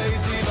LA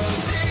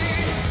devotee.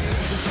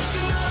 Just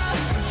another,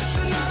 just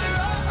another,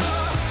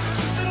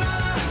 just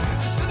another,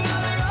 just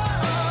another,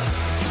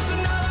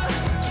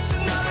 just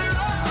another,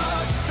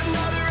 just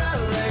another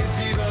LA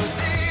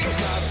devotee.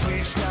 Got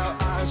bleached out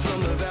eyes from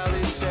the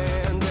valley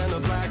sand, and the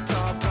black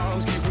top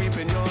palms keep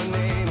weeping your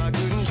name. I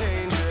couldn't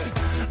change it.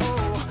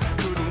 Oh,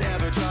 couldn't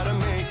ever try to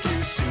make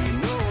you see.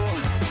 No.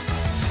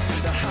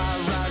 The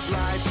high-rise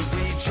lights that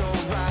reach your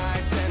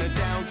rights, and a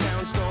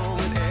downtown storm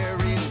with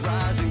Aries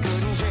rising.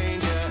 Couldn't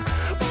change it.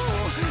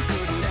 Oh,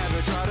 couldn't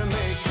ever try to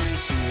make you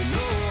see.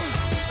 No.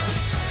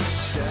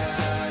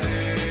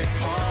 Static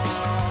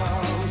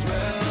palms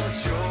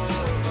melt your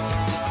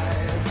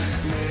vibe.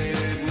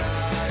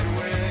 Midnight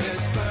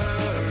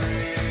whisperings.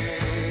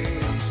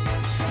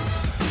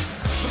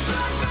 The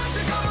black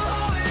magic of a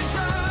holy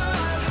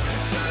drive.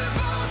 Spilling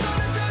balls on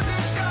a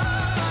desert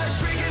skies.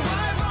 Drinking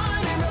white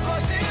wine in the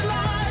bushy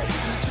light.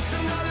 Just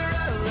another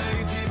LA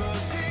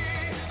devotee.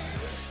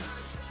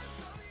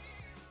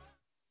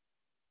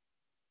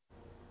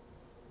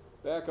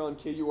 Back on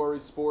KURE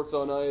Sports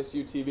on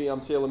ISUtv,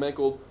 I'm Taylor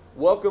Mankle.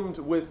 Welcomed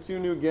with two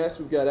new guests.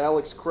 We've got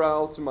Alex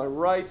Crowl to my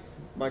right,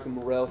 Michael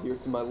Murrell here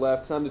to my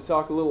left. Time to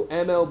talk a little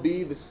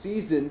MLB. The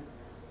season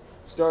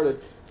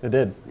started. It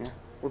did.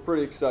 We're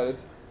pretty excited.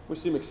 We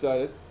seem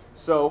excited.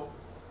 So,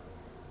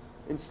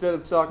 instead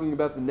of talking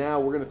about the now,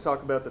 we're going to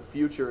talk about the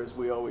future, as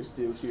we always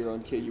do here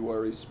on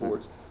KURE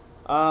Sports.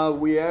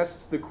 We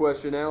asked the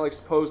question,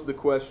 Alex posed the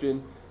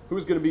question,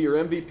 who's going to be your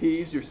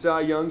MVPs, your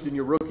Cy Youngs, and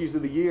your Rookies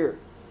of the Year?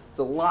 It's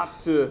a lot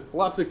to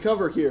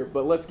cover here,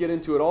 but let's get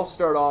into it. I'll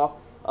start off,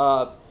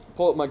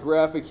 pull up my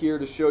graphic here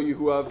to show you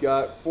who I've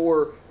got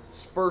for,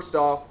 first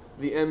off,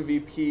 the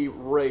MVP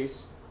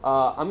race.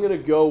 I'm going to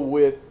go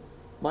with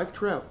Mike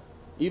Trout.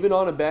 Even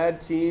on a bad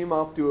team,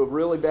 off to a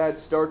really bad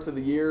start to the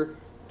year,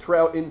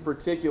 Trout in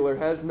particular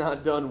has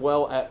not done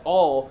well at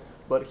all,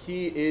 but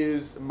he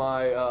is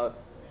my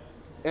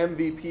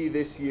MVP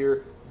this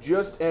year.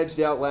 Just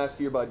edged out last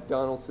year by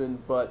Donaldson,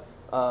 but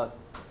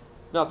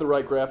not the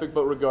right graphic,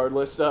 but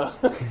regardless,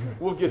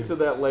 we'll get to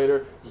that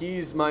later.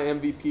 He's my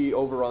MVP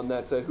over on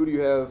that side. Who do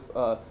you have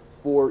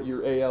for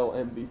your AL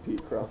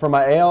MVP, Crowl? For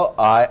my AL,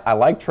 I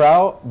like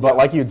Trout, but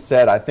like you'd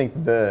said, I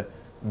think the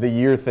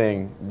year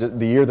thing,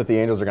 the year that the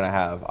Angels are going to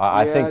have,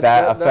 I think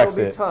that affects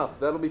it.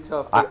 That'll be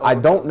tough. I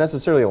don't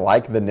necessarily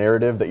like the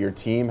narrative that your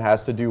team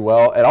has to do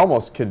well. It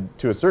almost could,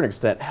 to a certain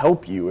extent,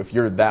 help you if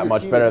you're that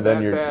much better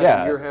than your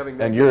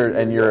and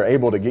you're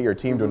able to get your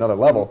team to another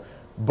level.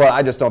 But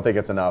I just don't think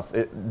it's enough.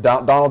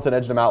 Donaldson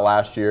edged him out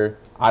last year.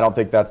 I don't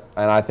think that's,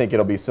 and I think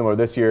it'll be similar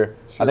this year.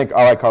 Sure. I think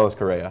I like Carlos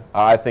Correa.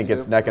 I think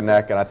it's neck and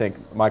neck, and I think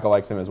Michael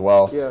likes him as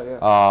well.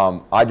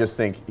 I just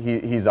think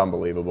he's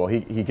unbelievable.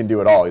 He can do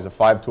it all. He's a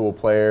five-tool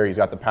player. He's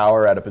got the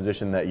power at a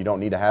position that you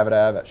don't need to have it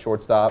at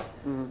shortstop.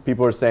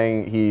 People are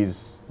saying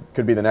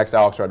could be the next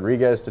Alex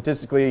Rodriguez.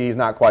 Statistically, he's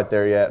not quite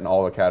there yet in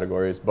all the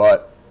categories,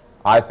 but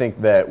I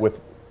think that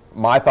with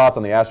my thoughts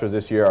on the Astros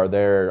this year,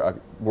 they're a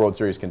World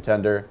Series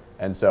contender.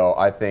 And so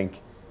I think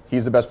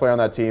he's the best player on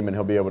that team, and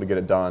he'll be able to get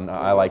it done.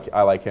 I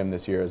like him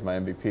this year as my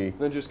MVP.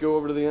 Then just go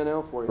over to the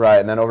NL for you. Right,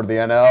 and then over to the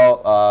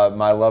NL,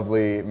 my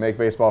lovely Make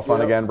Baseball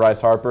Fun Again, Bryce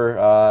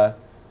Harper,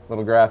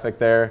 little graphic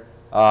there.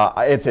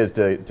 It's his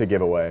to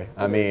give away.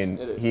 I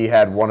mean, he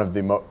had one of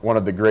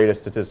the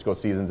greatest statistical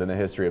seasons in the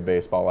history of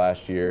baseball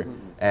last year,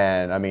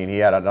 and I mean, he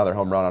had another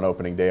home run on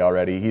opening day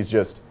already. He's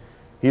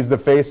the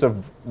face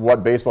of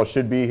what baseball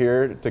should be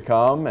here to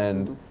come,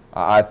 and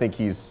I think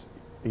he's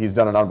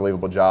done an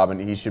unbelievable job, and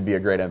he should be a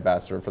great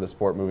ambassador for the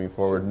sport moving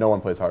forward. No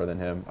one plays harder than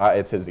him.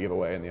 It's his to give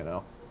away in the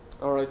NL.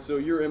 All right, so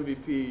your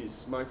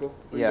MVPs, Michael.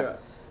 What you got?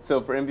 So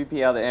for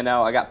MVP out of the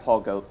NL, I got Paul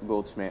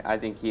Goldschmidt. I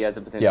think he has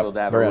the potential to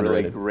have a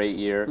really great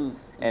year.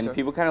 And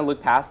people kind of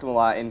look past him a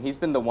lot, and he's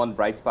been the one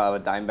bright spot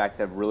of Diamondbacks that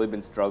have really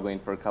been struggling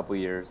for a couple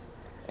years.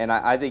 And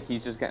I think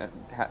he's just going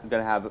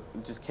to have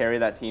just carry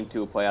that team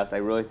to a playoffs. I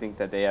really think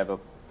that they have a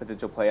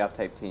potential playoff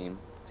type team.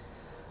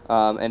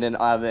 And then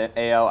out of the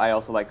AL, I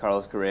also like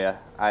Carlos Correa.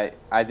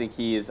 I think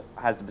he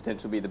has the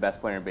potential to be the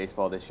best player in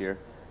baseball this year.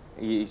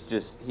 He's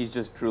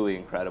just truly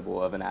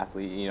incredible of an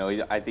athlete. You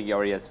know, I think he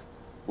already has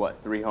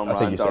 3 home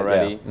runs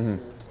already,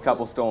 a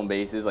couple stolen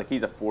bases. Like,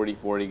 he's a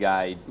 40-40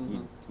 guy.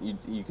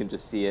 You can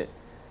just see it.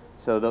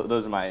 So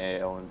those are my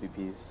AL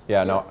MVPs.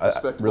 Yeah, no,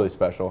 really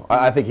special.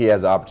 I think he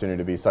has the opportunity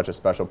to be such a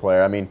special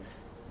player. I mean,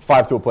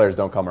 5-tool players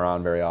don't come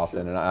around very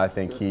often, and I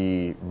think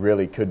he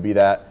really could be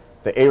that.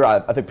 The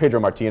A-Rod, I think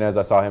Pedro Martinez,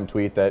 I saw him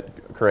tweet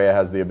that Correa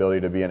has the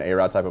ability to be an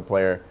A-Rod type of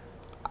player.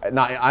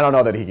 I don't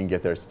know that he can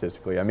get there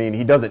statistically. I mean,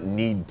 he doesn't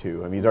need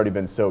to. I mean, he's already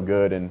been so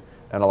good in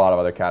a lot of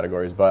other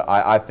categories. But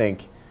I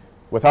think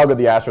with how good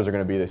the Astros are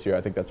going to be this year,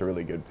 I think that's a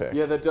really good pick.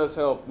 Yeah, that does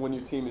help when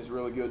your team is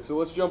really good. So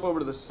let's jump over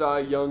to the Cy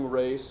Young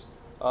race.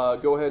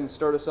 Go ahead and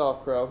start us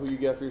off, Crowl. Who you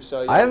got for your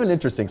Cy Young? I have an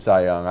interesting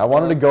Cy Young. I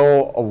wanted to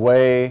go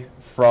away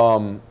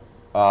from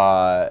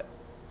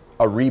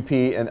a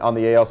repeat on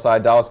the AL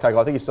side. Dallas Keuchel,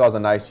 I think he still has a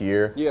nice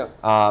year. Yeah.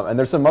 And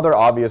there's some other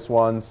obvious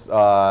ones.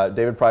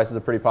 David Price is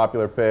a pretty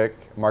popular pick.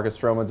 Marcus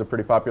Stroman's a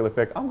pretty popular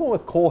pick. I'm going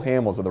with Cole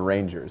Hamels of the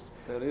Rangers.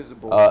 That is a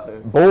bold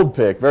pick. Bold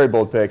pick, very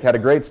bold pick. Had a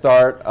great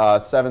start. 8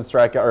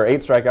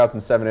 strikeouts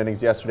in 7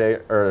 innings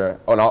yesterday, or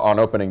on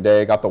opening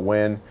day. Got the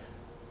win.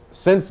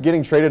 Since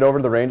getting traded over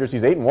to the Rangers,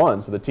 he's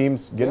 8-1, so the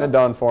team's getting it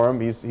done for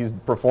him. He's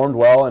performed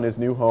well in his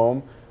new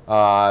home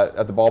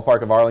at the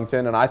ballpark of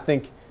Arlington, and I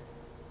think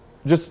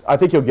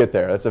he'll get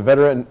there. It's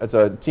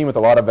a team with a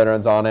lot of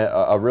veterans on it,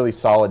 a really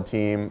solid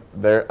team.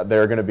 They're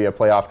going to be a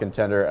playoff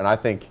contender, and I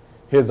think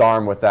his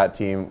arm with that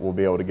team will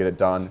be able to get it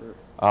done.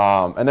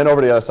 Sure. And then over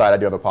to the other side, I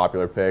do have a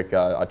popular pick,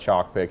 a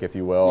chalk pick, if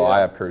you will. I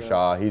have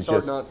Kershaw. He's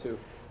hard not to.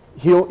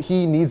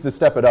 He needs to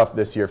step it up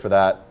this year for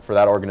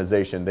that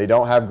organization. They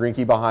don't have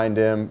Greinke behind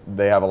him.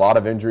 They have a lot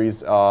of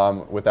injuries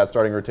with that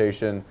starting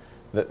rotation.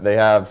 They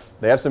have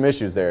some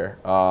issues there,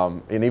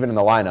 and even in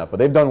the lineup. But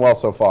they've done well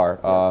so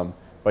far.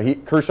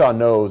 But Kershaw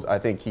knows, I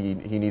think he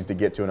needs to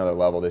get to another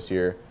level this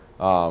year,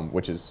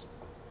 which is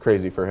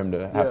crazy for him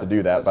to have to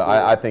do that. Absolutely.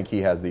 But I think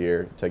he has the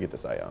year to get the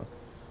Cy Young.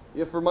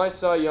 Yeah, for my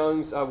Cy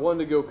Youngs, I wanted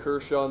to go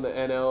Kershaw in the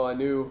NL. I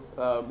knew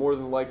more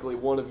than likely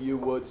one of you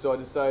would, so I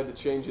decided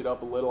to change it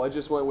up a little. I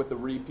just went with the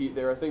repeat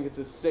there. I think it's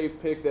a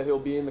safe pick that he'll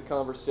be in the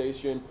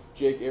conversation.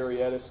 Jake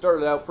Arrieta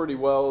started out pretty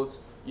well, as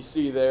you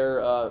see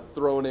there,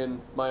 throwing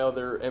in my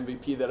other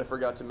MVP that I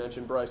forgot to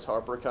mention, Bryce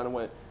Harper. Kind of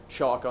went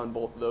chalk on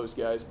both of those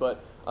guys.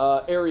 But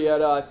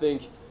Arrieta, I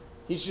think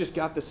he's just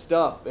got the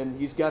stuff, and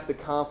he's got the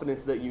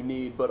confidence that you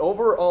need. But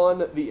over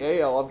on the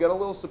AL, I've got a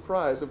little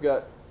surprise. I've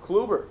got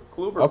Kluber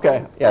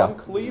from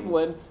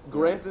Cleveland.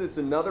 Granted, it's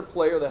another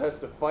player that has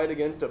to fight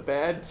against a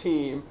bad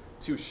team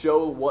to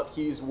show what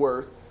he's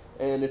worth,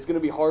 and it's going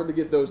to be hard to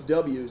get those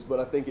W's, but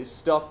I think his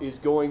stuff is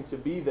going to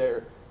be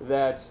there.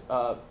 That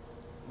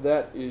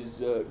is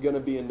going to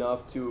be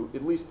enough to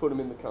at least put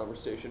him in the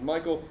conversation.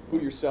 Michael, who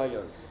are your Cy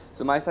Youngs?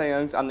 So my Cy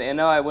Youngs, on the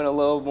NL, I went a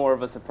little more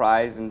of a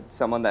surprise and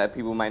someone that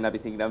people might not be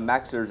thinking of.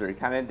 Max Scherzer. He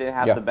kind of didn't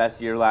have the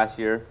best year last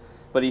year.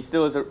 But he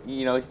still is a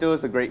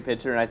great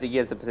pitcher, and I think he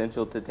has the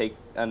potential to take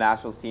a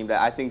Nationals team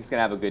that I think is going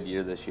to have a good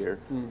year this year.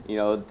 You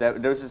know, there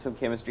was just some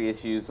chemistry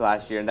issues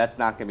last year, and that's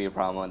not going to be a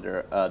problem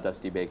under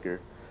Dusty Baker.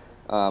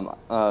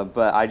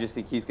 But I just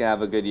think he's going to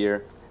have a good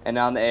year. And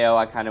on the AL,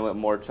 I kind of went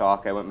more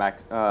chalk. I went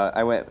Marcus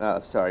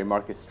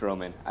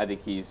Stroman.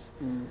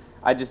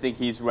 I just think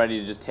he's ready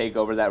to just take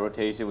over that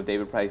rotation with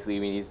David Price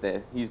leaving. He's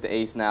the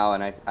ace now,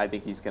 and I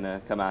think he's going to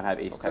come out and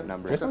have ace type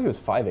numbers. Just think he was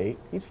 5'8".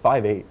 He's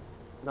 5'8".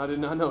 I did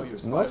not know he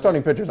was 5'8". Most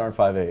starting pitchers aren't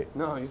 5'8".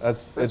 No,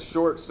 that's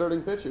short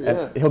starting pitcher.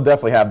 Yeah, he'll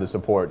definitely have the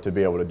support to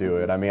be able to do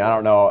it. I mean, I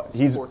don't know.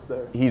 He was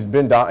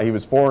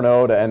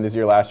 4-0 to end this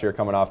year last year,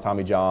 coming off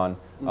Tommy John.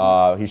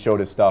 He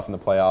showed his stuff in the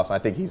playoffs. I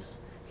think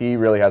he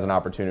really has an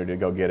opportunity to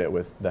go get it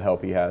with the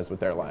help he has with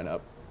their lineup.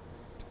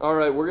 All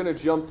right, we're gonna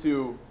jump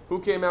to who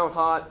came out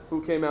hot,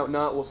 who came out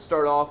not. We'll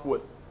start off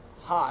with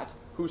hot.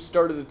 Who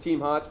started the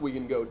team hot? We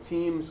can go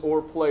teams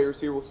or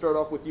players here. We'll start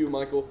off with you,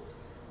 Michael.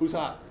 Who's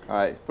hot? All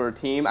right, for a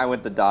team, I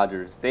went the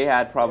Dodgers. They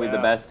had probably the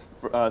best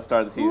start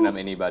of the season of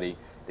anybody.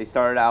 They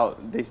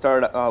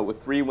started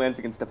with 3 wins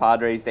against the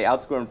Padres. They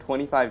outscored them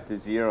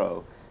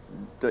 25-0.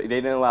 They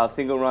didn't allow a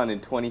single run in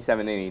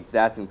 27 innings.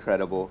 That's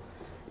incredible.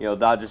 You know,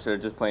 Dodgers are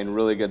just playing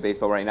really good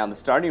baseball right now. The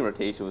starting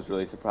rotation was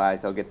really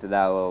surprised. I'll get to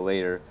that a little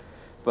later.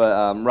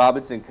 But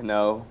Robinson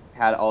Cano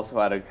had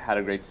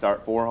a great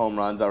start. 4 home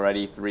runs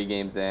already, 3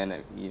 games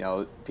in. You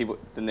know,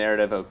 the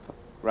narrative of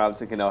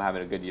Robinson Cano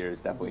having a good year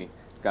is definitely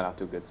got out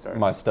to a good start.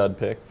 My stud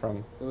pick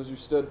from. That was your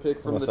stud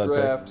pick from the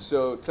draft.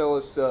 So tell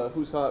us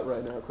who's hot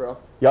right now, Crowl.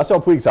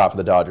 Yasiel Puig's hot for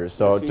the Dodgers.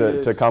 So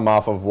Yes, to come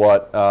off of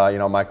what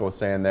Michael was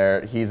saying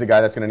there, he's a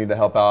guy that's going to need to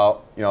help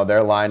out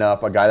their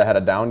lineup. A guy that had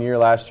a down year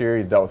last year.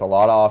 He's dealt with a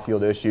lot of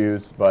off-field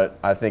issues, but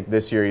I think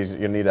this year he's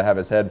going to need to have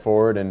his head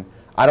forward. And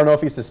I don't know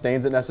if he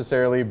sustains it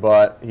necessarily,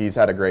 but he's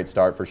had a great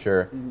start for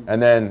sure.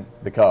 And then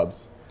the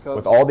Cubs.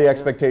 With all the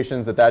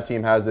expectations that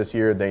team has this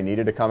year, they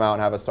needed to come out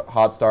and have a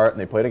hot start, and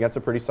they played against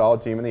a pretty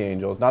solid team in the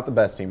Angels. Not the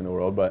best team in the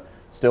world, but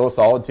still a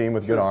solid team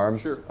with good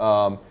arms.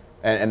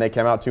 And they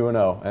came out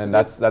 2-0, and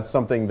that's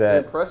something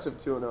that impressive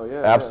 2-0,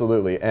 yeah.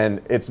 Absolutely,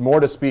 and it's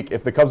more to speak.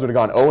 If the Cubs would have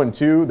gone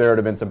 0-2, there would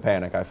have been some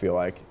panic. I feel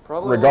like.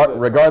 Probably.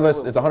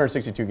 Regardless, it's a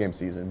 162-game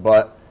season,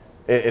 but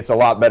it's a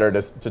lot better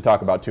to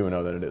talk about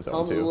 2-0 than it is 0-2.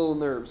 Comes a little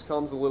nerves,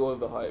 comes a little of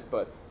the hype,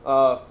 but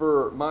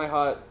for my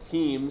hot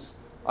teams,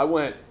 I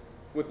went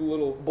with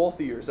both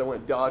years. I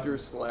went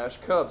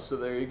Dodgers/Cubs. So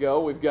there you go.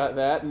 We've got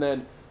that. And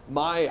then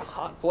my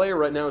hot player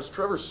right now is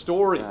Trevor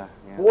Story.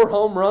 4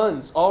 home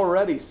runs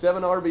already,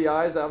 7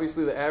 RBIs.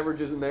 Obviously the average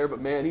isn't there, but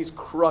man, he's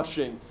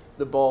crushing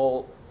the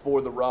ball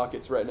for the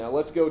Rockets right now.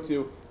 Let's go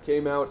to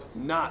it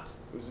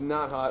was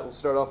not hot. We'll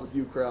start off with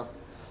you, Crowl.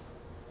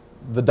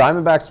 The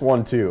Diamondbacks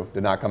 1-2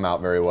 did not come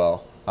out very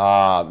well.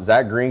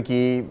 Zach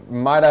Greinke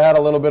might have had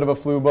a little bit of a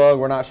flu bug.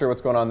 We're not sure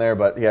what's going on there,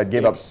 but he had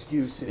gave up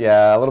excuses.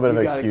 Yeah, a little bit of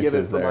excuses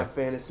excuses give it there. For my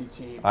fantasy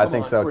team. I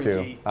think so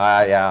too.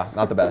 Yeah,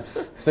 not the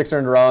best. 6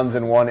 earned runs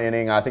in 1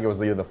 inning. I think it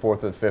was either the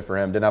 4th or the 5th for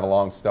him. Didn't have a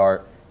long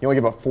start. He only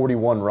gave up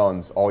 41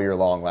 runs all year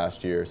long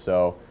last year.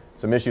 So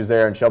some issues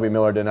there. And Shelby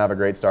Miller didn't have a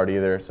great start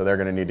either. So they're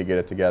going to need to get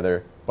it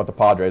together. But the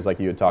Padres, like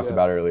you had talked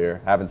about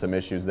earlier, having some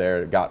issues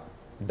there, got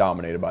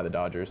dominated by the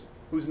Dodgers.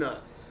 Who's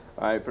not?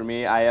 All right, for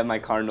me, I have my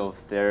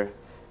Cardinals.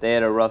 They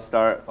had a rough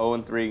start,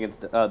 0-3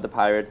 against the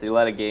Pirates. They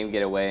let a game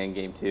get away in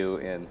Game 2,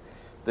 and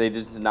they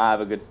just did not have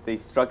a good – they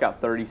struck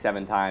out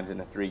 37 times in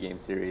a 3-game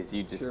series.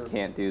 You just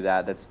can't do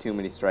that. That's too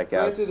many strikeouts.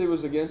 Granted, it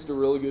was against a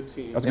really good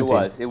team.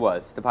 It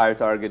was. The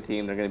Pirates are a good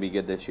team. They're going to be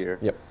good this year.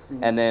 Yep.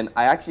 And then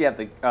I actually have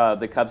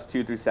the Cubs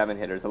 2 through 7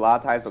 hitters. A lot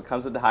of times what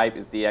comes with the hype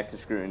is the extra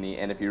scrutiny,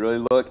 and if you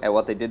really look at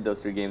what they did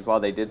those 3 games,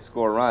 while they did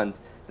score runs,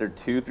 their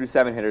 2 through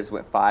 7 hitters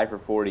went 5 for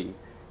 40.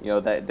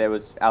 That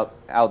was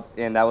out,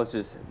 and that was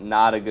just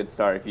not a good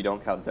start if you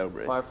don't count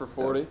Zobrist. 5 for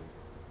 40? So,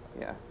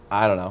 yeah.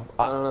 I don't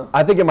know.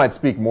 I think it might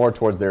speak more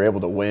towards they're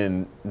able to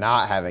win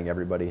not having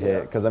everybody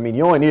hit. Because,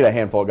 you only need a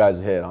handful of guys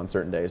to hit on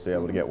certain days to be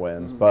able to get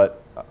wins.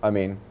 But, I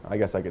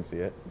guess I could see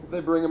it. If they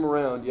bring them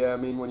around,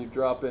 when you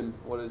drop in,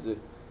 what is it?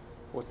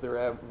 What's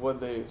their what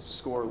they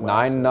score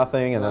last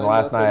 9-0, and then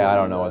last night, I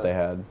don't know what they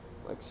had.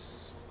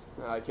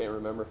 I can't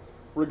remember.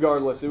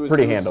 Regardless, it was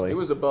pretty handily. It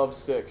was above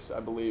 6, I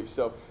believe.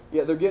 So,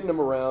 yeah, they're getting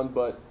them around,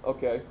 but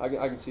okay, I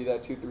can see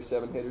that 2 through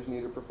 7 hitters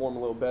need to perform a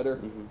little better.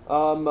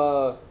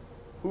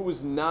 Who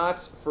was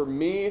not for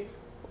me?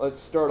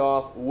 Let's start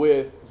off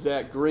with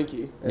Zach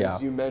Greinke,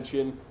 as you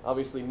mentioned.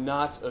 Obviously,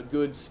 not a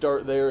good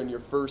start there in your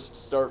first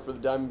start for the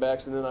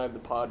Diamondbacks, and then I have the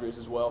Padres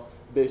as well,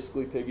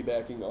 basically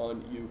piggybacking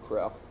on you,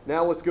 Crowl.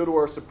 Now let's go to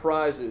our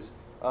surprises.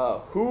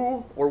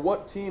 Who or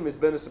what team has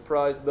been a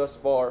surprise thus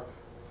far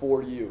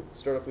for you?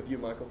 Start off with you,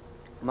 Michael.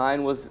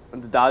 Mine was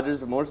the Dodgers,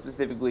 but more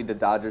specifically the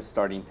Dodgers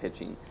starting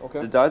pitching.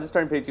 Okay. The Dodgers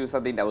starting pitching was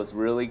something that was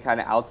really kind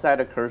of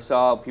outside of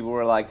Kershaw. People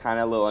were kind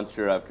of a little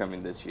unsure of coming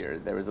this year.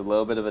 There was a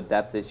little bit of a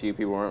depth issue.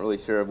 People weren't really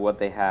sure of what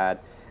they had.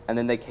 And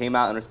then they came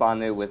out and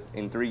responded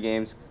in 3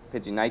 games,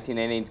 pitching 19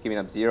 innings, giving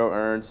up 0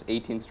 earned,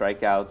 18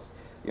 strikeouts.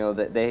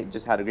 They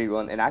just had a great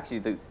run. And actually,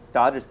 the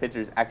Dodgers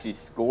pitchers actually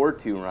scored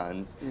 2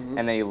 runs,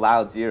 and they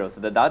allowed 0.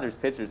 So the Dodgers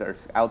pitchers are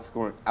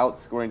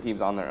outscoring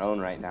teams on their own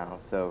right now.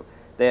 So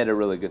they had a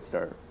really good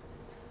start.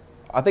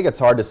 I think it's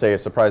hard to say a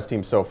surprise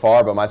team so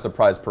far, but my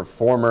surprise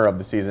performer of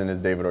the season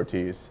is David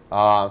Ortiz.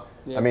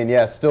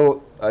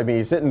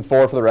 He's hitting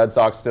 4 for the Red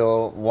Sox,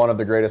 still one of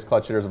the greatest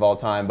clutch hitters of all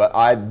time, but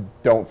I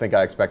don't think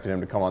I expected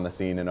him to come on the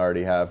scene and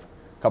already have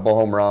a couple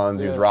home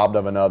runs. He was robbed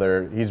of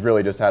another. He's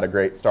really just had a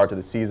great start to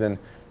the season,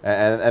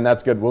 and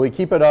that's good. Will he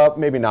keep it up?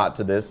 Maybe not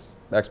to this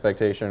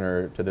expectation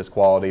or to this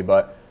quality,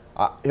 but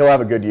he'll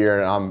have a good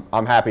year, and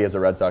I'm happy as a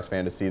Red Sox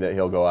fan to see that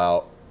he'll go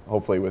out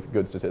hopefully with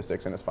good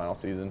statistics in his final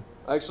season.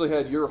 I actually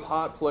had your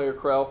hot player,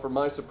 Crowl, for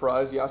my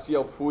surprise.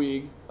 Yasiel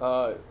Puig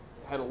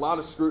had a lot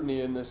of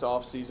scrutiny in this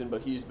offseason,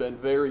 but he's been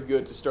very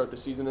good to start the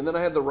season. And then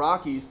I had the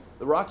Rockies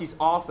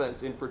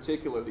offense in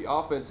particular. The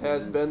offense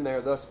has been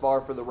there thus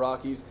far for the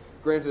Rockies.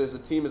 Granted, as a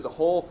team as a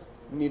whole,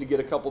 you need to get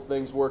a couple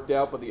things worked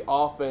out, but the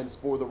offense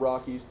for the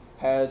Rockies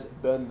has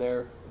been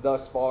there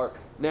thus far.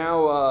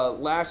 Now,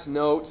 last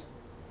note,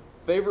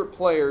 favorite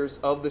players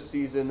of the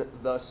season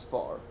thus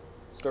far.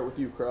 Start with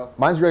you, Crowl.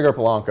 Mine's Gregor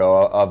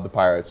Polanco of the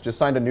Pirates. Just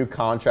signed a new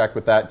contract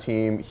with that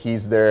team.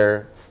 He's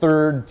their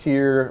 3rd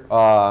tier,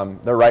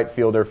 their right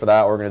fielder for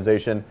that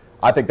organization.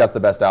 I think that's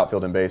the best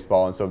outfield in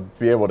baseball, and so to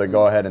be able to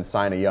go ahead and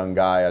sign a young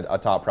guy, a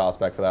top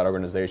prospect for that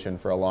organization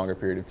for a longer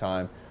period of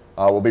time,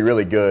 will be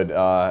really good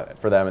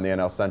for them in the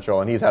NL Central.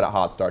 And he's had a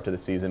hot start to the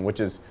season, which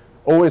is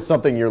always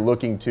something you're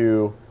looking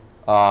to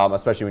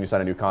especially when you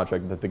sign a new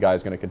contract, that the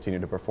guy's going to continue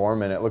to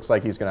perform, and it looks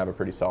like he's going to have a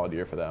pretty solid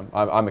year for them.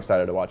 I'm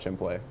excited to watch him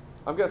play.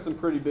 I've got some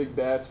pretty big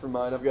bats for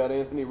mine. I've got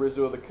Anthony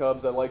Rizzo of the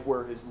Cubs. I like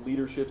where his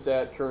leadership's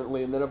at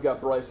currently. And then I've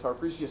got Bryce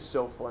Harper. He's just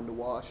so fun to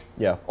watch.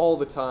 Yeah. All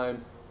the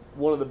time.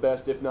 One of the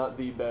best, if not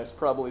the best,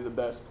 probably the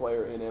best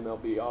player in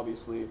MLB.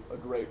 Obviously, a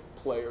great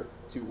player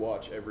to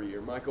watch every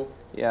year. Michael?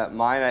 Yeah,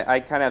 mine, I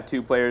kind of have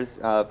two players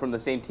from the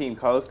same team,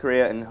 Carlos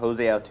Correa and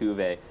Jose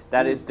Altuve.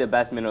 That is the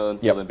best middle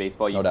infield in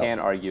baseball. You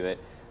can't argue it.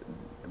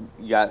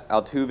 You got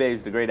Altuve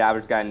is the great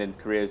average guy, and then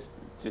Correa is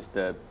just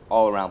a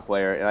all-around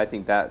player, and I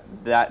think that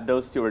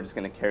those two are just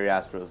going to carry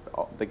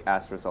the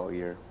Astros all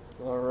year.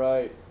 All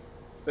right.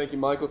 Thank you,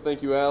 Michael.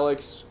 Thank you,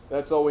 Alex.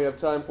 That's all we have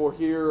time for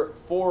here.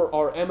 For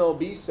our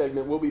MLB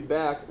segment, we'll be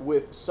back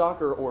with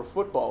soccer or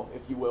football,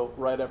 if you will,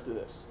 right after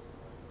this.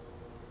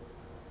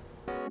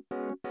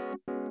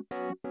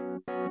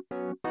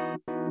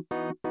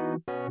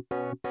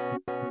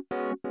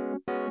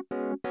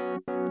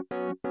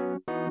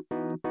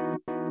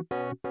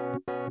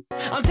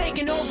 I'm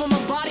taking over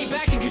my body,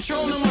 back in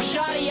control, no more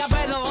shoddy. I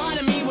bet a lot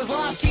of me was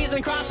lost,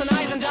 teasing, crossing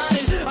eyes and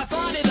dotted. I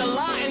fought it a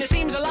lot, and it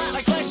seems a lot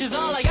like flesh is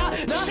all I got.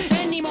 Not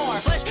anymore,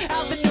 flesh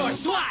out the door,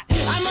 swat.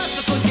 I must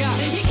have forgot,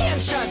 you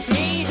can't trust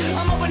me.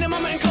 I'm open and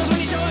moment and close when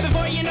you show it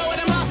before you know it,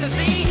 I'm lost at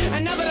sea.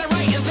 And now that I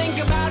write and think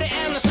about it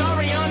and the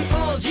story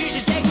unfolds, you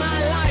should take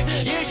my life,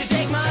 you should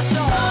take my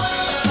soul.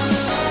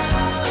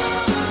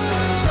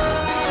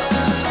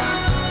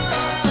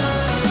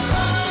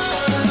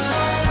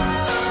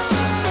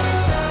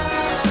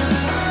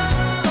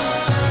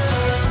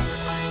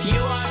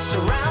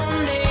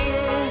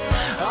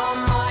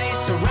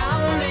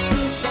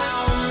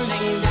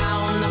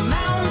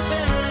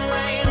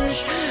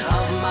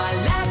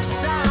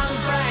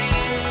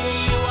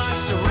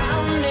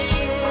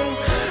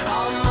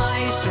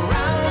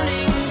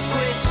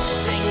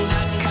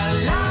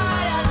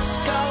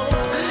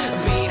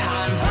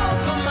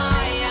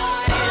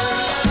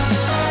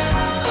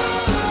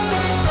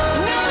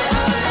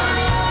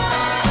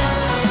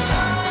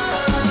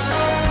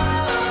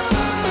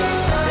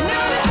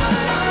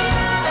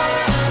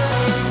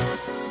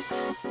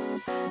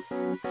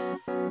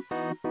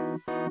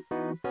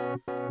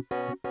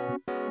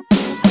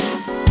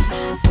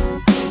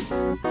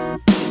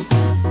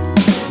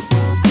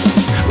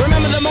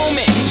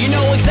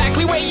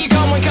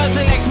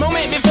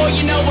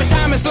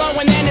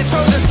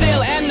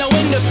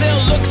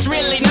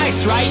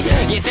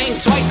 You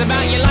think twice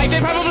about your life,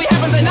 it probably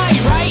happens at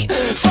night, right?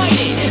 Fight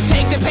it,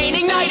 take the pain,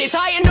 ignite it,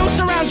 tie a noose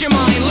around your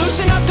mind, loose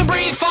enough to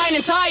breathe, fine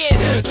and tie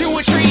it to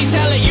a tree,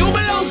 tell it you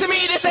belong to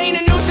me, this ain't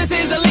a noose, this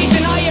is a leash,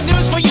 and I have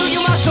news for you,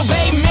 you must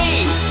obey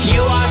me.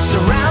 You are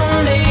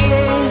surrounding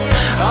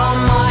all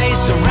my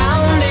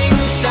surroundings,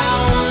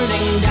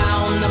 sounding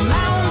down the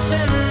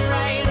mountain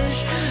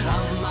range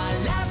of my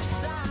left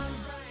side.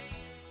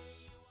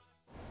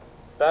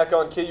 Back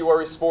on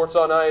KURE Sports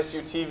on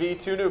ISUtv,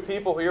 two new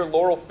people here,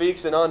 Laurel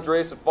Feakes and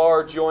Andreas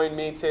Haffar. Join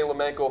me, Taylor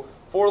Mankle,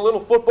 for a little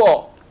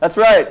football. That's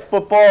right,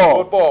 football.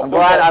 Football. I'm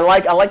glad I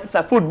like this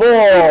at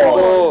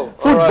football.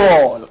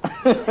 Football.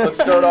 Right. Let's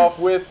start off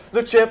with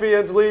the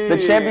Champions League. The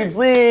Champions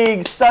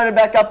League started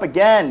back up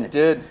again. It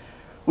did.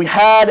 We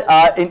had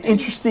an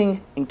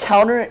interesting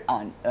encounters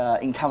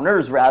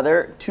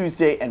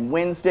Tuesday and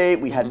Wednesday.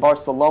 We had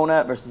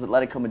Barcelona versus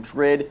Atletico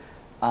Madrid.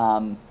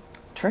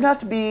 Turned out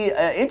to be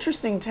an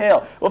interesting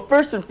tale. Well,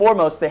 first and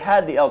foremost, they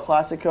had the El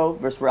Clasico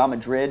versus Real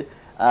Madrid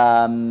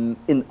on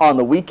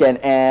the weekend,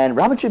 and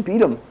Real Madrid beat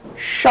them.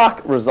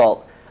 Shock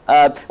result.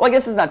 Well, I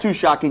guess it's not too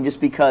shocking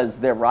just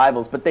because they're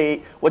rivals, but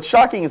what's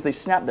shocking is they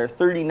snapped their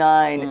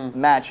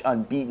 39-match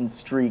unbeaten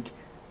streak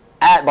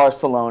at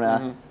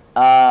Barcelona.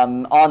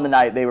 On the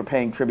night they were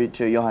paying tribute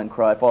to Johan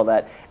Cruyff, all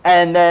that.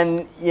 And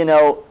then,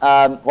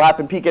 what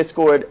happened? Piqué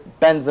scored,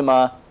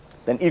 Benzema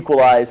then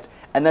equalized,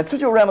 and then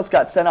Sergio Ramos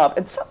got sent off.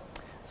 And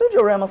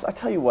Sergio Ramos, I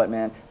tell you what,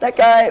 man, that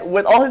guy,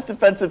 with all his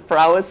defensive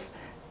prowess,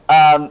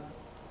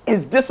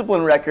 his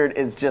discipline record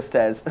is just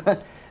as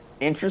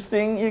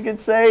interesting, you could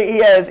say.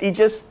 He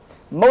just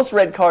most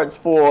red cards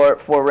for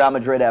Real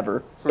Madrid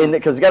ever,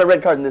 because he got a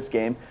red card in this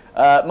game.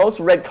 Most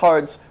red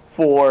cards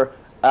for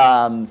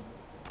the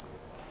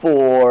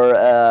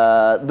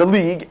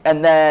league,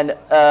 and then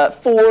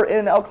 4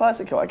 in El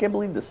Clasico. I can't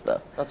believe this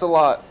stuff. That's a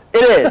lot.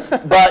 It is,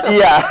 but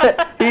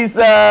yeah, he's,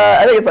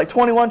 I think it's like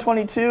 21,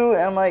 22,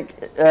 and I'm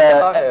like,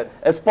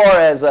 as far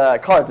as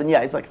cards, and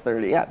yeah, he's like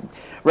 30, yeah,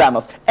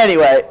 Ramos.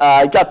 Anyway,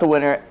 got the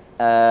winner.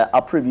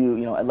 I'll preview,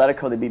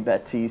 Atletico, they beat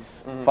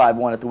Betis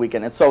 5-1 at the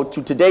weekend. And so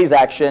to today's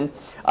action,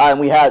 and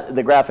we had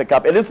the graphic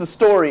up. It is the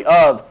story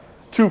of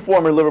 2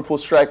 former Liverpool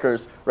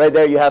strikers. Right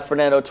there you have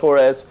Fernando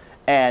Torres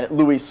and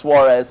Luis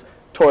Suarez.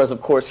 Torres,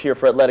 of course, here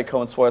for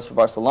Atletico and Suarez for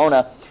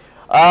Barcelona.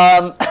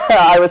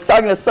 I was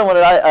talking to someone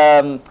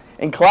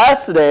in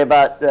class today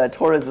about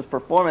Torres'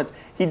 performance.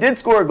 He did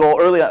score a goal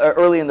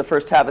early in the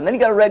first half, and then he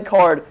got a red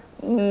card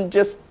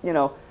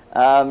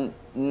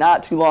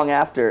not too long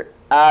after.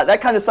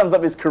 That kind of sums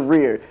up his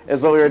career,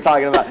 is what we were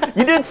talking about.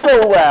 You did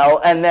so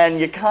well, and then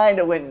you kind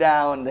of went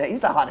down.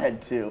 He's a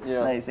hothead too.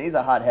 Yeah. Nice. He's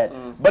a hothead.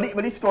 But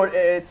he scored.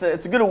 It's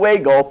a good away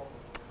goal.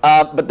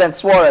 But then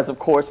Suarez, of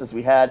course, as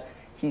we had,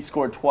 he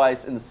scored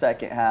twice in the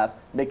second half,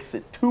 makes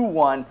it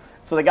 2-1.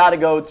 So they got to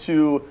go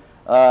to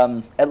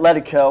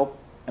Atletico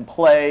and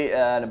play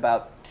at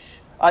about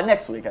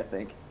next week, I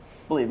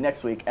believe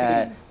next week.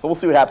 So we'll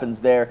see what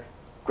happens there.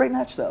 Great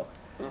match though.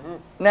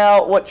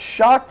 Now, what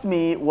shocked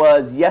me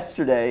was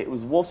yesterday, it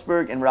was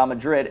Wolfsburg and Real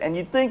Madrid, and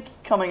you'd think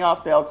coming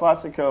off the El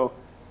Clasico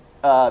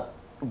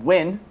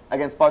win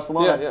against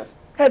Barcelona,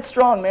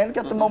 headstrong, man,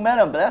 got the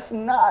momentum, but that's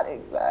not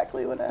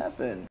exactly what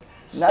happened.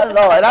 Not at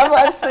all. And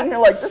I'm sitting here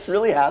like, this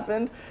really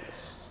happened?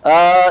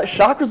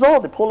 Shock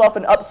result. They pulled off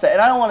an upset.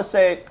 And I don't want to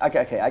say,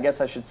 okay, I guess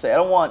I should say, I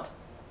don't want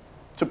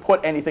to put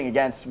anything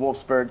against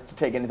Wolfsburg to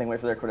take anything away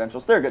from their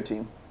credentials. They're a good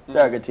team.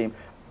 They're a good team.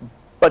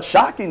 But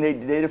shocking, they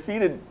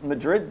defeated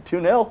Madrid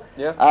 2-0.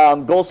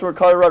 Yeah. Goals from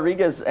Ricardo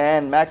Rodriguez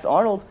and Max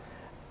Arnold.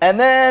 And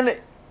then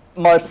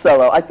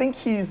Marcelo. I think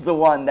he's the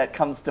one that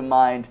comes to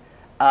mind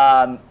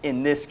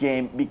in this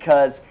game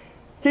because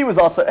he was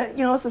also,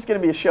 it's just going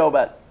to be a show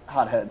about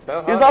hotheads. He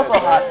was also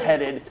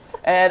hot-headed.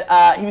 And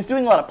he was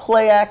doing a lot of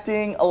play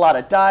acting, a lot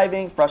of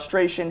diving,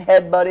 frustration,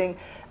 headbutting.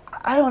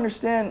 I don't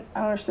understand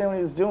what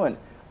he was doing.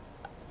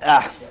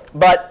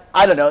 But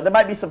I don't know. There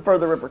might be some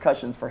further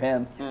repercussions for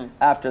him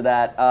after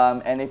that.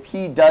 And if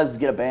he does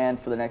get a ban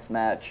for the next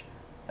match,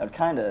 that would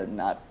kind of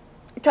not.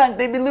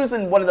 They'd be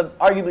losing one of the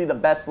arguably the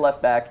best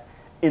left back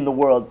in the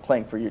world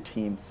playing for your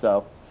team.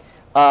 So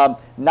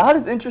not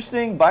as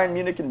interesting. Bayern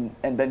Munich and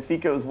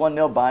Benfica was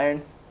 1-0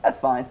 Bayern. That's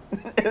fine.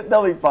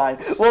 They'll be fine.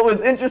 What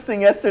was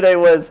interesting yesterday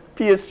was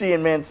PSG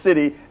and Man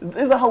City. It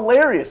was a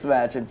hilarious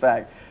match, in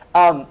fact.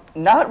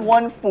 Not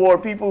one for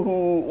people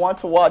who want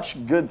to watch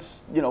good,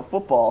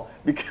 football,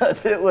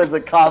 because it was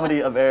a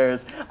comedy of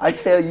errors. I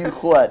tell you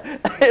what,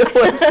 it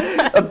was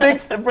a big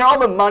for all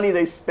the money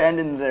they spend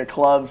in their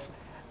clubs,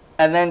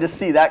 and then to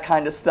see that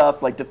kind of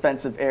stuff like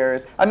defensive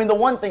errors. I mean, the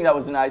one thing that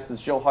was nice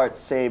is Joe Hart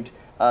saved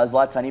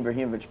Zlatan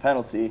Ibrahimovic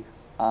penalty.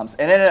 And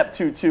it ended up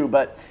 2-2,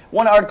 but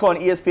one article on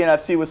ESPN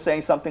FC was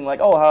saying something like,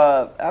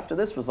 after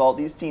this result,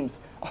 these teams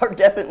are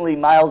definitely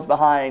miles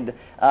behind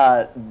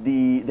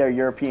their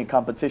European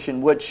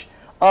competition, which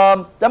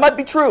that might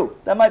be true.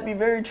 That might be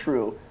very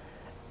true.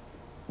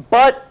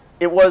 But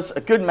it was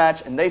a good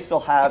match, and they still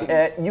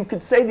have. You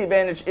could say the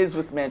advantage is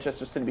with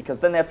Manchester City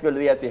because then they have to go to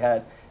the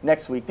Etihad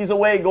next week. These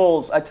away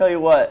goals, I tell you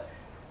what,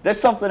 there's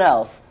something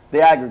else. The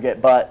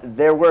aggregate, but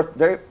they're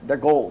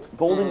gold,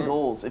 golden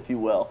goals, if you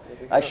will.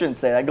 I shouldn't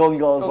say that. Golden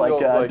goals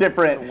like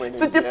different. Winning,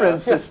 it's a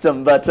different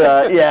system, but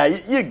yeah,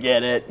 you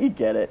get it. You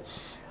get it.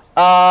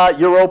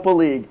 Europa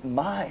League,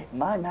 my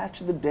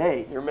match of the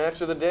day. Your match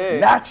of the day.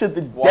 Match of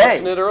the day.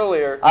 Watching it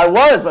earlier. I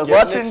was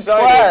watching in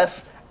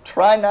class.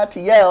 Trying not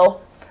to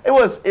yell. It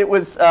was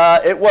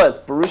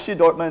Borussia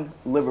Dortmund,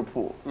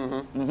 Liverpool.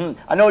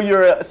 I know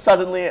you're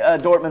suddenly a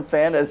Dortmund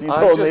fan, as you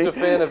told me. I'm just a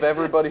fan of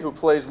everybody who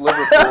plays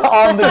Liverpool.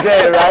 On the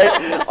day,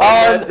 right?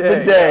 On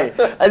the day.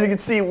 As you can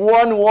see,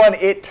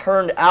 1-1 it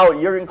turned out.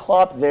 Jurgen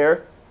Klopp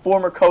there,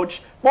 former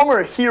coach,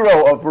 former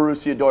hero of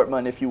Borussia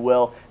Dortmund, if you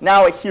will.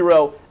 Now a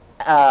hero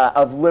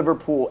of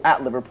Liverpool,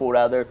 at Liverpool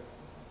rather.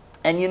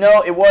 And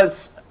it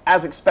was,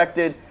 as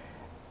expected,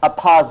 a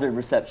positive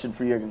reception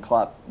for Jurgen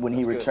Klopp when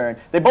he returned.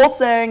 They both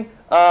sang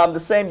the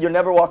same, "You'll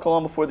never walk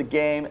alone" before the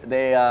game.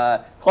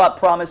 Klopp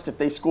promised if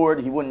they scored,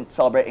 he wouldn't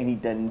celebrate, and he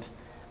didn't.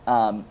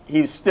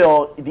 He was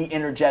still the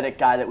energetic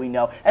guy that we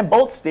know. And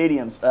both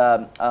stadiums,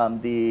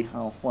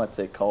 what's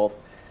it called?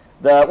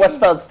 The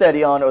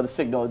Westfalenstadion or the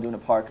Signal Iduna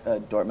Park,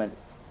 Dortmund,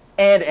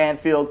 and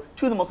Anfield,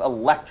 two of the most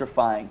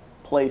electrifying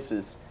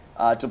places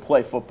to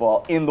play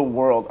football in the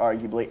world,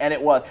 arguably. And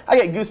it was. I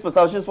get goosebumps.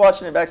 I was just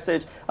watching it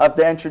backstage of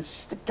the entrance.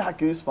 Just got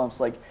goosebumps.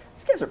 Like,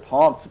 these guys are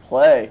pumped to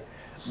play.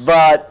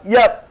 But,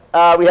 yep,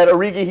 we had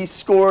Origi. He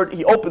scored.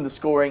 He opened the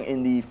scoring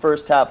in the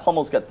first half.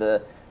 Hummels got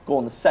the goal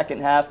in the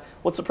second half.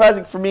 What's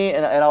surprising for me,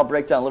 and I'll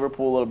break down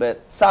Liverpool a little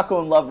bit, Sakho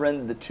and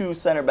Lovren, the two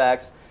center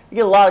backs, you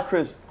get a lot of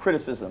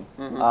criticism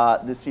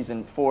this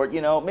season for,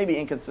 maybe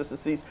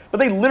inconsistencies, but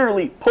they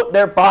literally put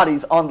their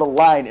bodies on the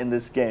line in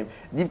this game.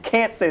 You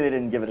can't say they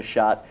didn't give it a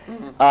shot.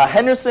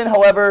 Henderson,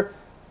 however,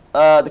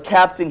 the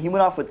captain, he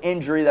went off with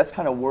injury. That's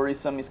kind of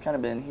worrisome. He's kind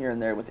of been here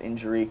and there with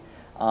injury.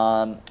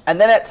 And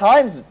then at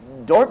times,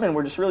 Dortmund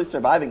were just really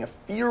surviving a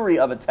fury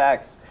of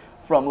attacks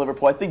from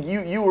Liverpool. I think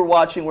you were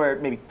watching where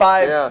maybe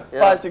five,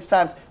 6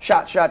 times,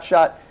 shot,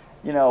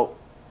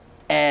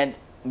 and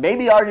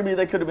maybe arguably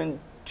they could have been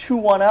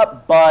 2-1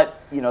 up, but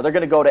they're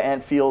going to go to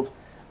Anfield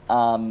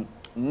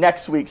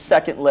next week,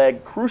 second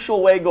leg, crucial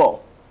away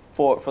goal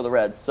for the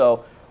Reds.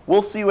 So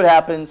we'll see what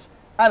happens.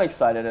 I'm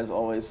excited as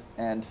always,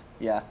 and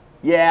yeah,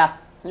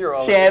 you're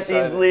always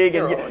Champions excited. League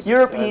and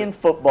European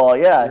football.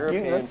 Yeah,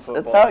 European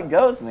football. That's how it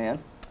goes, man.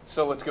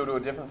 So let's go to a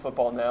different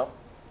football now.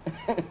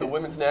 the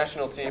women's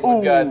national team.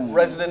 We've got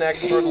resident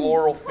expert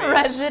Laurel Feakes.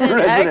 Resident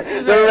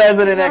expert. The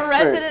resident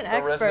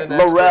expert.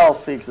 Laurel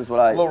Feakes is what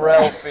I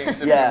Laurel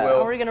Feakes, if you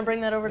will. Are we going to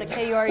bring that over to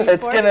KURE Sports?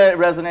 It's going to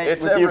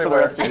resonate with you for the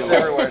rest of your life.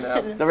 It's everywhere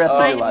now. The rest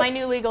of your life. My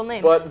new legal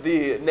name. But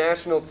the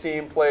national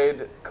team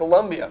played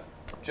Colombia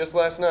just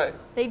last night.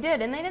 They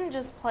did, and they didn't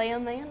just play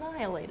them; they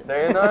annihilated them.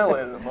 They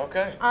annihilated them.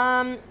 Okay.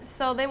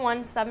 So they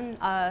won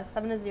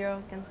 7-0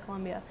 against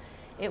Colombia.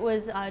 It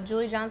was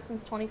Julie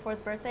Johnston's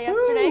 24th birthday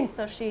yesterday,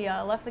 so she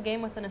left the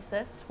game with an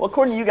assist. Well,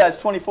 according to you guys,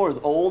 24 is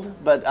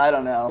old, but I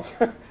don't know.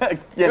 You're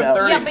 35.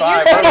 Yeah, but you're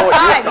I don't know what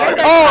you're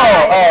talking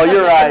Oh,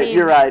 you're right.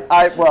 You're right.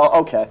 Well,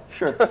 okay,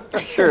 sure,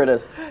 sure it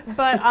is.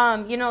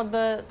 But you know,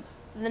 the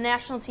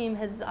national team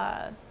has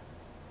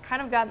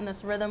kind of gotten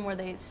this rhythm where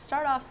they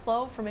start off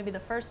slow for maybe the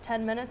first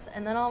 10 minutes,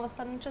 and then all of a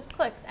sudden it just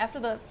clicks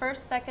after the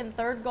first, second,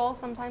 third goal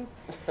sometimes,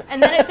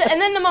 and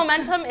then the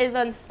momentum is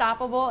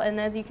unstoppable. And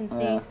as you can see,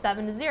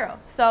 7-0.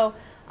 So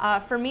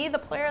for me, the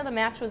player of the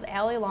match was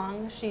Allie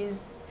Long.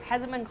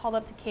 Hasn't been called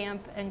up to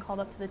camp and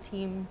called up to the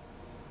team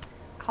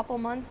a couple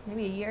months,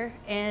 maybe a year,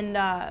 and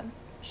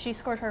she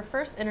scored her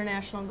first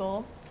international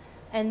goal.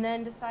 And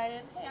then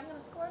decided, hey, I'm going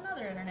to score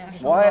another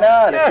international Why goal.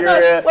 not?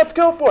 Yeah, let's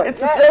go for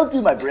it. I'll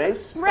do my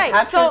brace.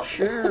 Right. So,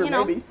 sure, you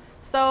know, maybe.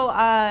 So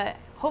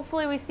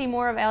hopefully we see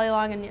more of Allie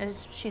Long, and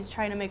she's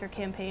trying to make her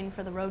campaign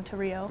for the road to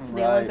Rio for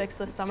the Olympics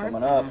this summer.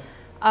 Coming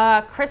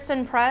up.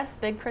 Kristen Press,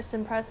 big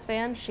Kristen Press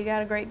fan. She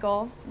got a great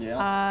goal.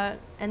 Yeah.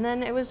 And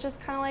then it was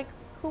just kind of like,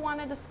 who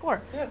wanted to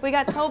score? Yeah. We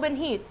got Tobin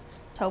Heath.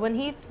 Tobin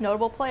Heath,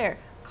 notable player.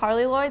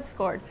 Carly Lloyd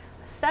scored.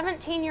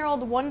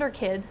 17-year-old wonder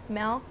kid,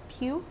 Mal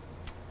Pugh.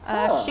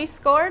 She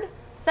scored.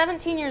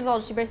 17 years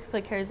old. She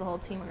basically carries the whole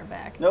team on her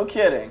back. No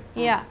kidding.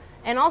 Yeah.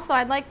 And also,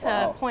 I'd like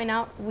to point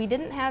out, we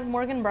didn't have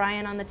Morgan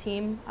Bryan on the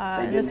team.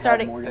 They didn't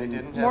have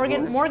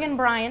Morgan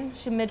Bryan,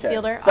 she's a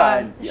midfielder.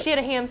 Okay. She had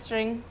a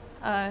hamstring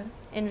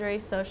injury,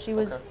 so she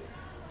was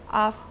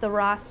off the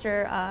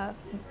roster.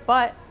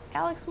 But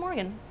Alex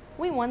Morgan,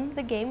 we won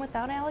the game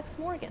without Alex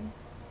Morgan.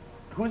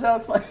 Who's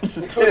Alex Morgan?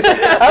 Just kidding.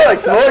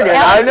 Alex Morgan.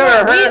 I've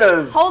never heard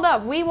of. Hold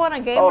up. We won a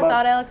game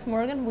without Alex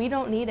Morgan. We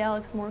don't need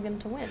Alex Morgan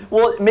to win.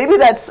 Well, maybe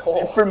that's,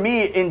 for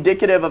me,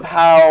 indicative of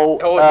how.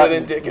 Oh, is it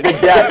indicative? The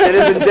depth. It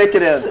is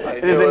indicative.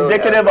 It is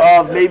indicative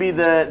of maybe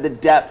the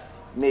depth,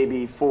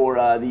 maybe, for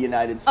the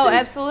United States. Oh,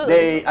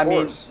 absolutely. I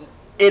mean,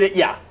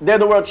 they're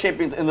the world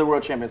champions, and they're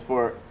world champions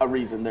for a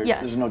reason.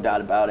 There's no doubt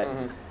about it.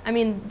 Mm-hmm. I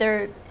mean,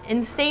 they're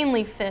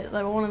insanely fit.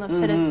 They're one of the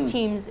fittest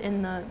teams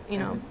in the,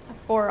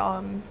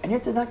 and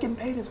yet they're not getting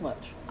paid as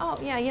much. Oh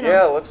yeah,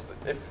 Yeah,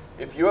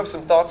 if you have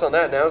some thoughts on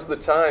that, now's the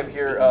time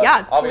here.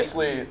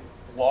 Obviously,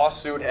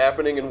 lawsuit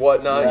happening and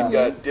whatnot. You've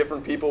got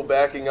different people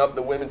backing up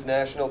the women's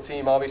national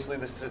team. Obviously,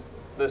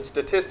 the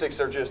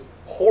statistics are just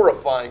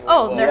horrifying.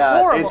 Oh, they're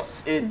horrible.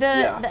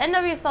 The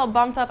NWSL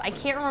bumped up. I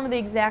can't remember the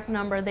exact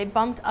number. They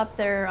bumped up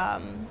their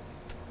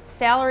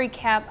salary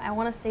cap. I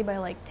want to say by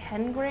like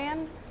 10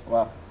 grand.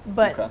 Wow.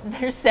 But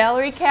their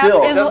salary cap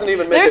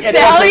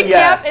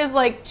is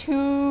like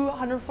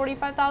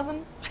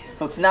 $245,000.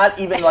 So it's not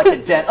even like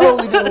a dent. Oh,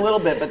 we did a little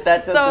bit, but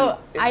that doesn't. So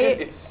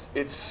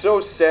it's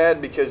so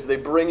sad because they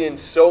bring in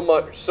so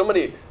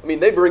many. I mean,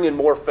 they bring in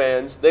more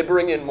fans. They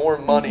bring in more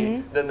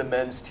money than the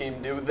men's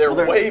team do. They're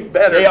way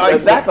better. They are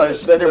exactly.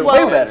 They're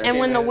way better. And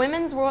when the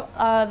women's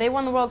they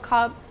won the World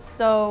Cup,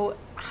 so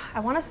I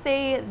want to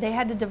say they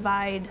had to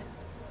divide.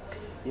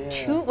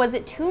 Was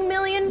it $2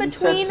 million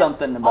between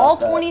all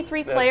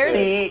 23 players?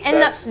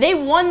 They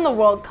won the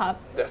World Cup.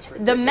 That's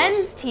ridiculous. The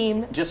men's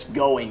team just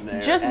going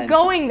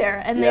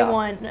there, and they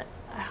won.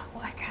 Oh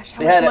my gosh,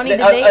 how much money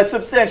did they? A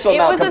substantial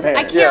amount compared.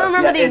 I can't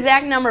remember the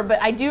exact number,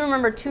 but I do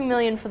remember $2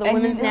 million for the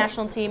women's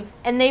national team,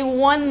 and they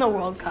won the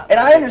World Cup. And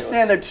I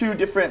understand they're two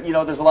different.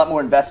 There's a lot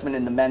more investment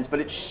in the men's, but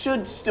it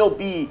should still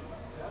be.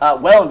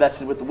 Well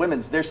invested with the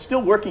women's. They're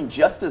still working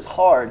just as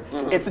hard.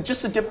 It's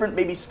just a different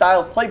maybe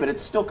style of play, but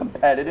it's still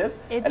competitive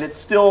and it's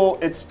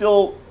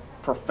still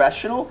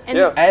professional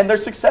and they're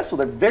successful.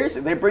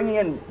 They're bringing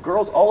in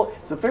girls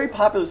it's a very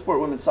popular sport,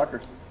 women's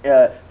soccer,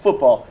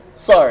 football.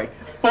 Sorry.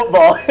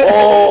 Football.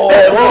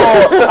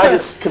 I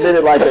just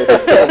committed like a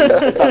sin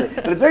or something.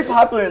 But it's very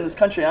popular in this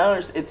country.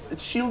 It's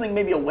shielding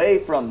maybe away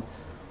from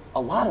a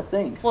lot of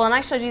things. Well, and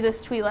I showed you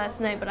this tweet last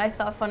night, but I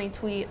saw a funny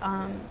tweet.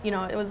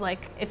 It was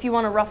like, if you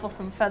want to ruffle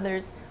some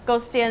feathers, go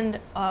stand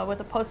with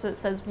a poster that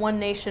says "One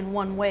Nation,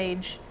 One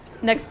Wage"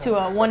 next to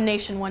a "One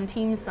Nation, One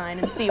Team" sign,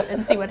 and see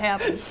what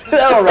happens.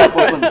 That'll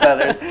ruffle some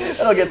feathers.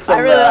 That'll get some.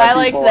 I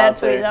liked that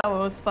tweet. That one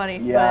was funny.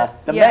 Yeah,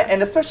 men,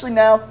 and especially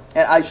now,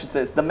 and I should say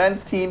this, the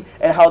men's team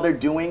and how they're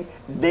doing.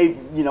 They,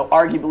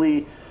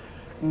 arguably.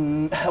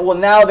 Well,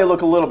 now they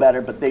look a little better,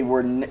 but they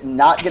were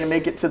not going to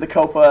make it to the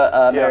Copa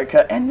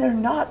America, and they're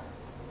not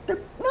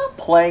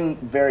playing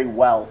very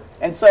well.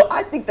 And so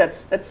I think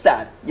that's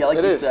sad. Yeah, like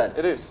you said.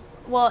 It is.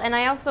 Well, and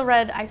I also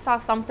I saw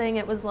something,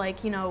 it was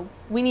like,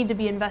 we need to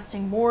be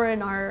investing more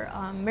in our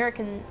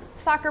American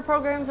soccer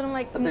programs, and I'm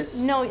like,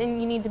 no,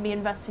 and you need to be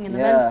investing in the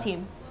men's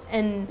team.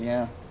 And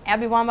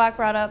Abby Wambach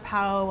brought up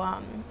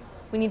how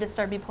we need to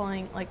start to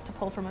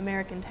pull from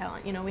American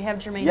talent. You know, we have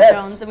Jermaine Yes.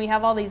 Jones, and we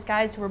have all these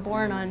guys who were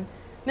born on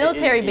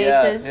military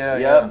bases.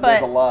 Yeah, but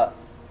there's a lot.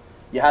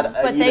 You had,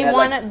 but they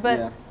won it.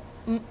 But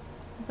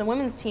the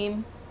women's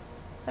team,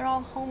 they're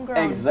all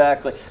homegrown.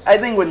 Exactly. I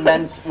think with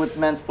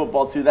men's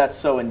football too, that's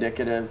so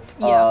indicative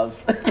of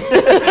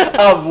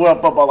of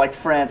world football. Like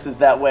France is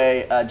that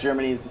way,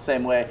 Germany is the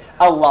same way.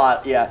 A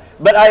lot, yeah.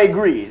 But I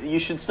agree. You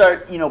should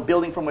start,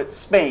 building from what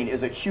Spain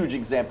is a huge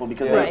example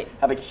because they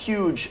have a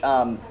huge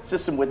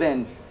system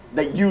within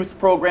the youth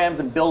programs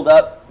and build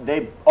up.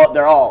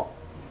 They're all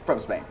from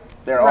Spain.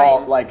 They're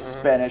all like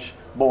Spanish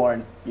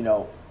born,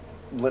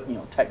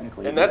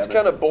 technically. And that's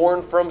kind of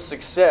born from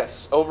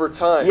success over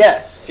time.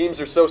 Yes.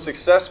 Teams are so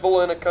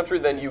successful in a country,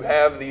 then you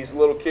have these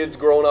little kids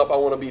growing up, I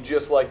want to be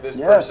just like this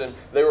person.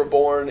 They were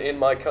born in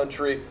my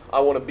country. I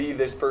want to be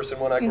this person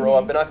when I grow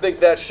up. And I think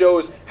that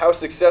shows how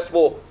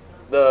successful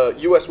the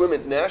U.S.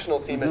 women's national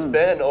team has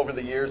been over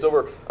the years,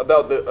 over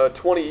about the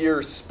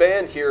 20-year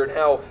span here, and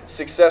how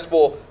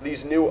successful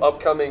these new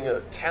upcoming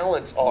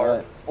talents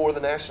are for the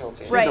national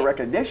team. The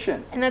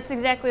recognition. And that's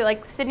exactly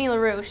like Sydney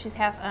Leroux. She's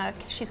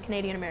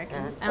Canadian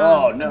American.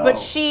 Oh no! But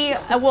she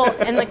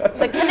and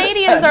the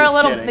Canadians are a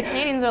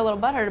little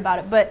butthurt about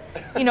it. But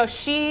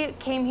she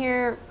came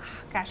here,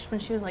 when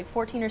she was like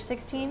 14 or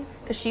 16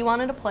 because she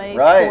wanted to play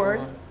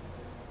forward.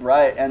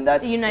 Right, and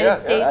that's the United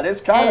States. That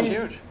is kind of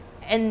huge.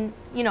 And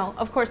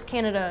of course,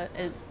 Canada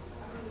is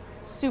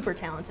super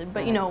talented.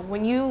 But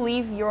when you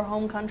leave your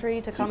home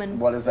country to come and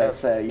what does that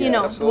say?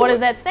 What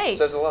does that say? It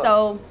says a lot.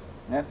 So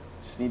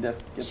just need to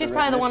get she's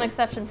probably the one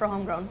exception for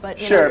homegrown, but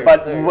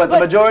but with the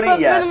majority,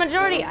 yes. For the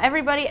majority,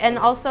 everybody, and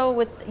also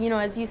with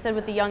as you said,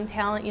 with the young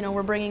talent,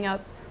 we're bringing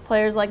up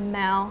players like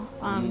Mal,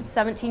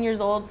 17 years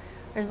old.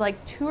 There's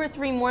like 2 or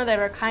 3 more that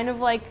are kind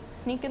of like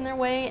sneaking their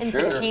way into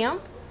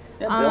camp.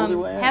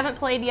 Haven't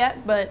played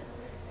yet, but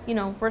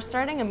we're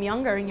starting them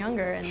younger and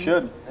younger,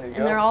 and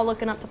they're all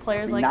looking up to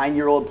players like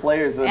 9-year-old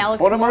players,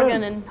 Alex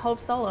Morgan and Hope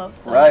Solo.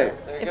 So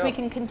if we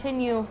can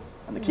continue.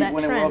 And they keep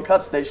winning World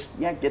Cups. They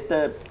get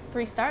the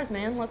 3 stars,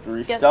 man. Let's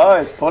 3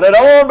 stars. Put it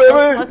on,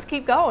 baby. Let's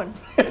keep going.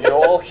 And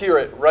you'll all hear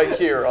it right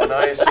here on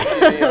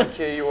ISUtv, on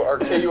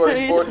KURE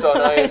Sports on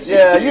ISUtv.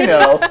 Yeah,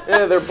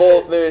 Yeah,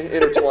 they're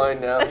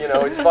intertwined now.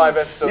 It's 5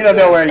 episodes. You don't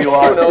know where you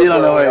are. You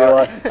don't know where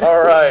you are.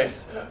 All right.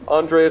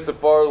 Andreas,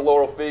 Haffar,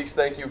 Laurel, Feakes,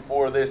 thank you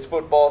for this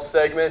football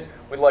segment.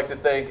 We'd like to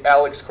thank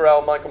Alex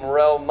Crowl, Michael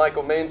Murrell,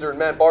 Michael Mainzer, and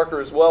Matt Barker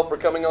as well for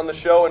coming on the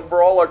show. And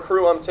for all our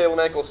crew, I'm Taylor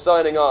Mankle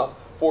signing off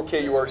for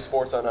KURE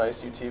Sports on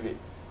ISUtv.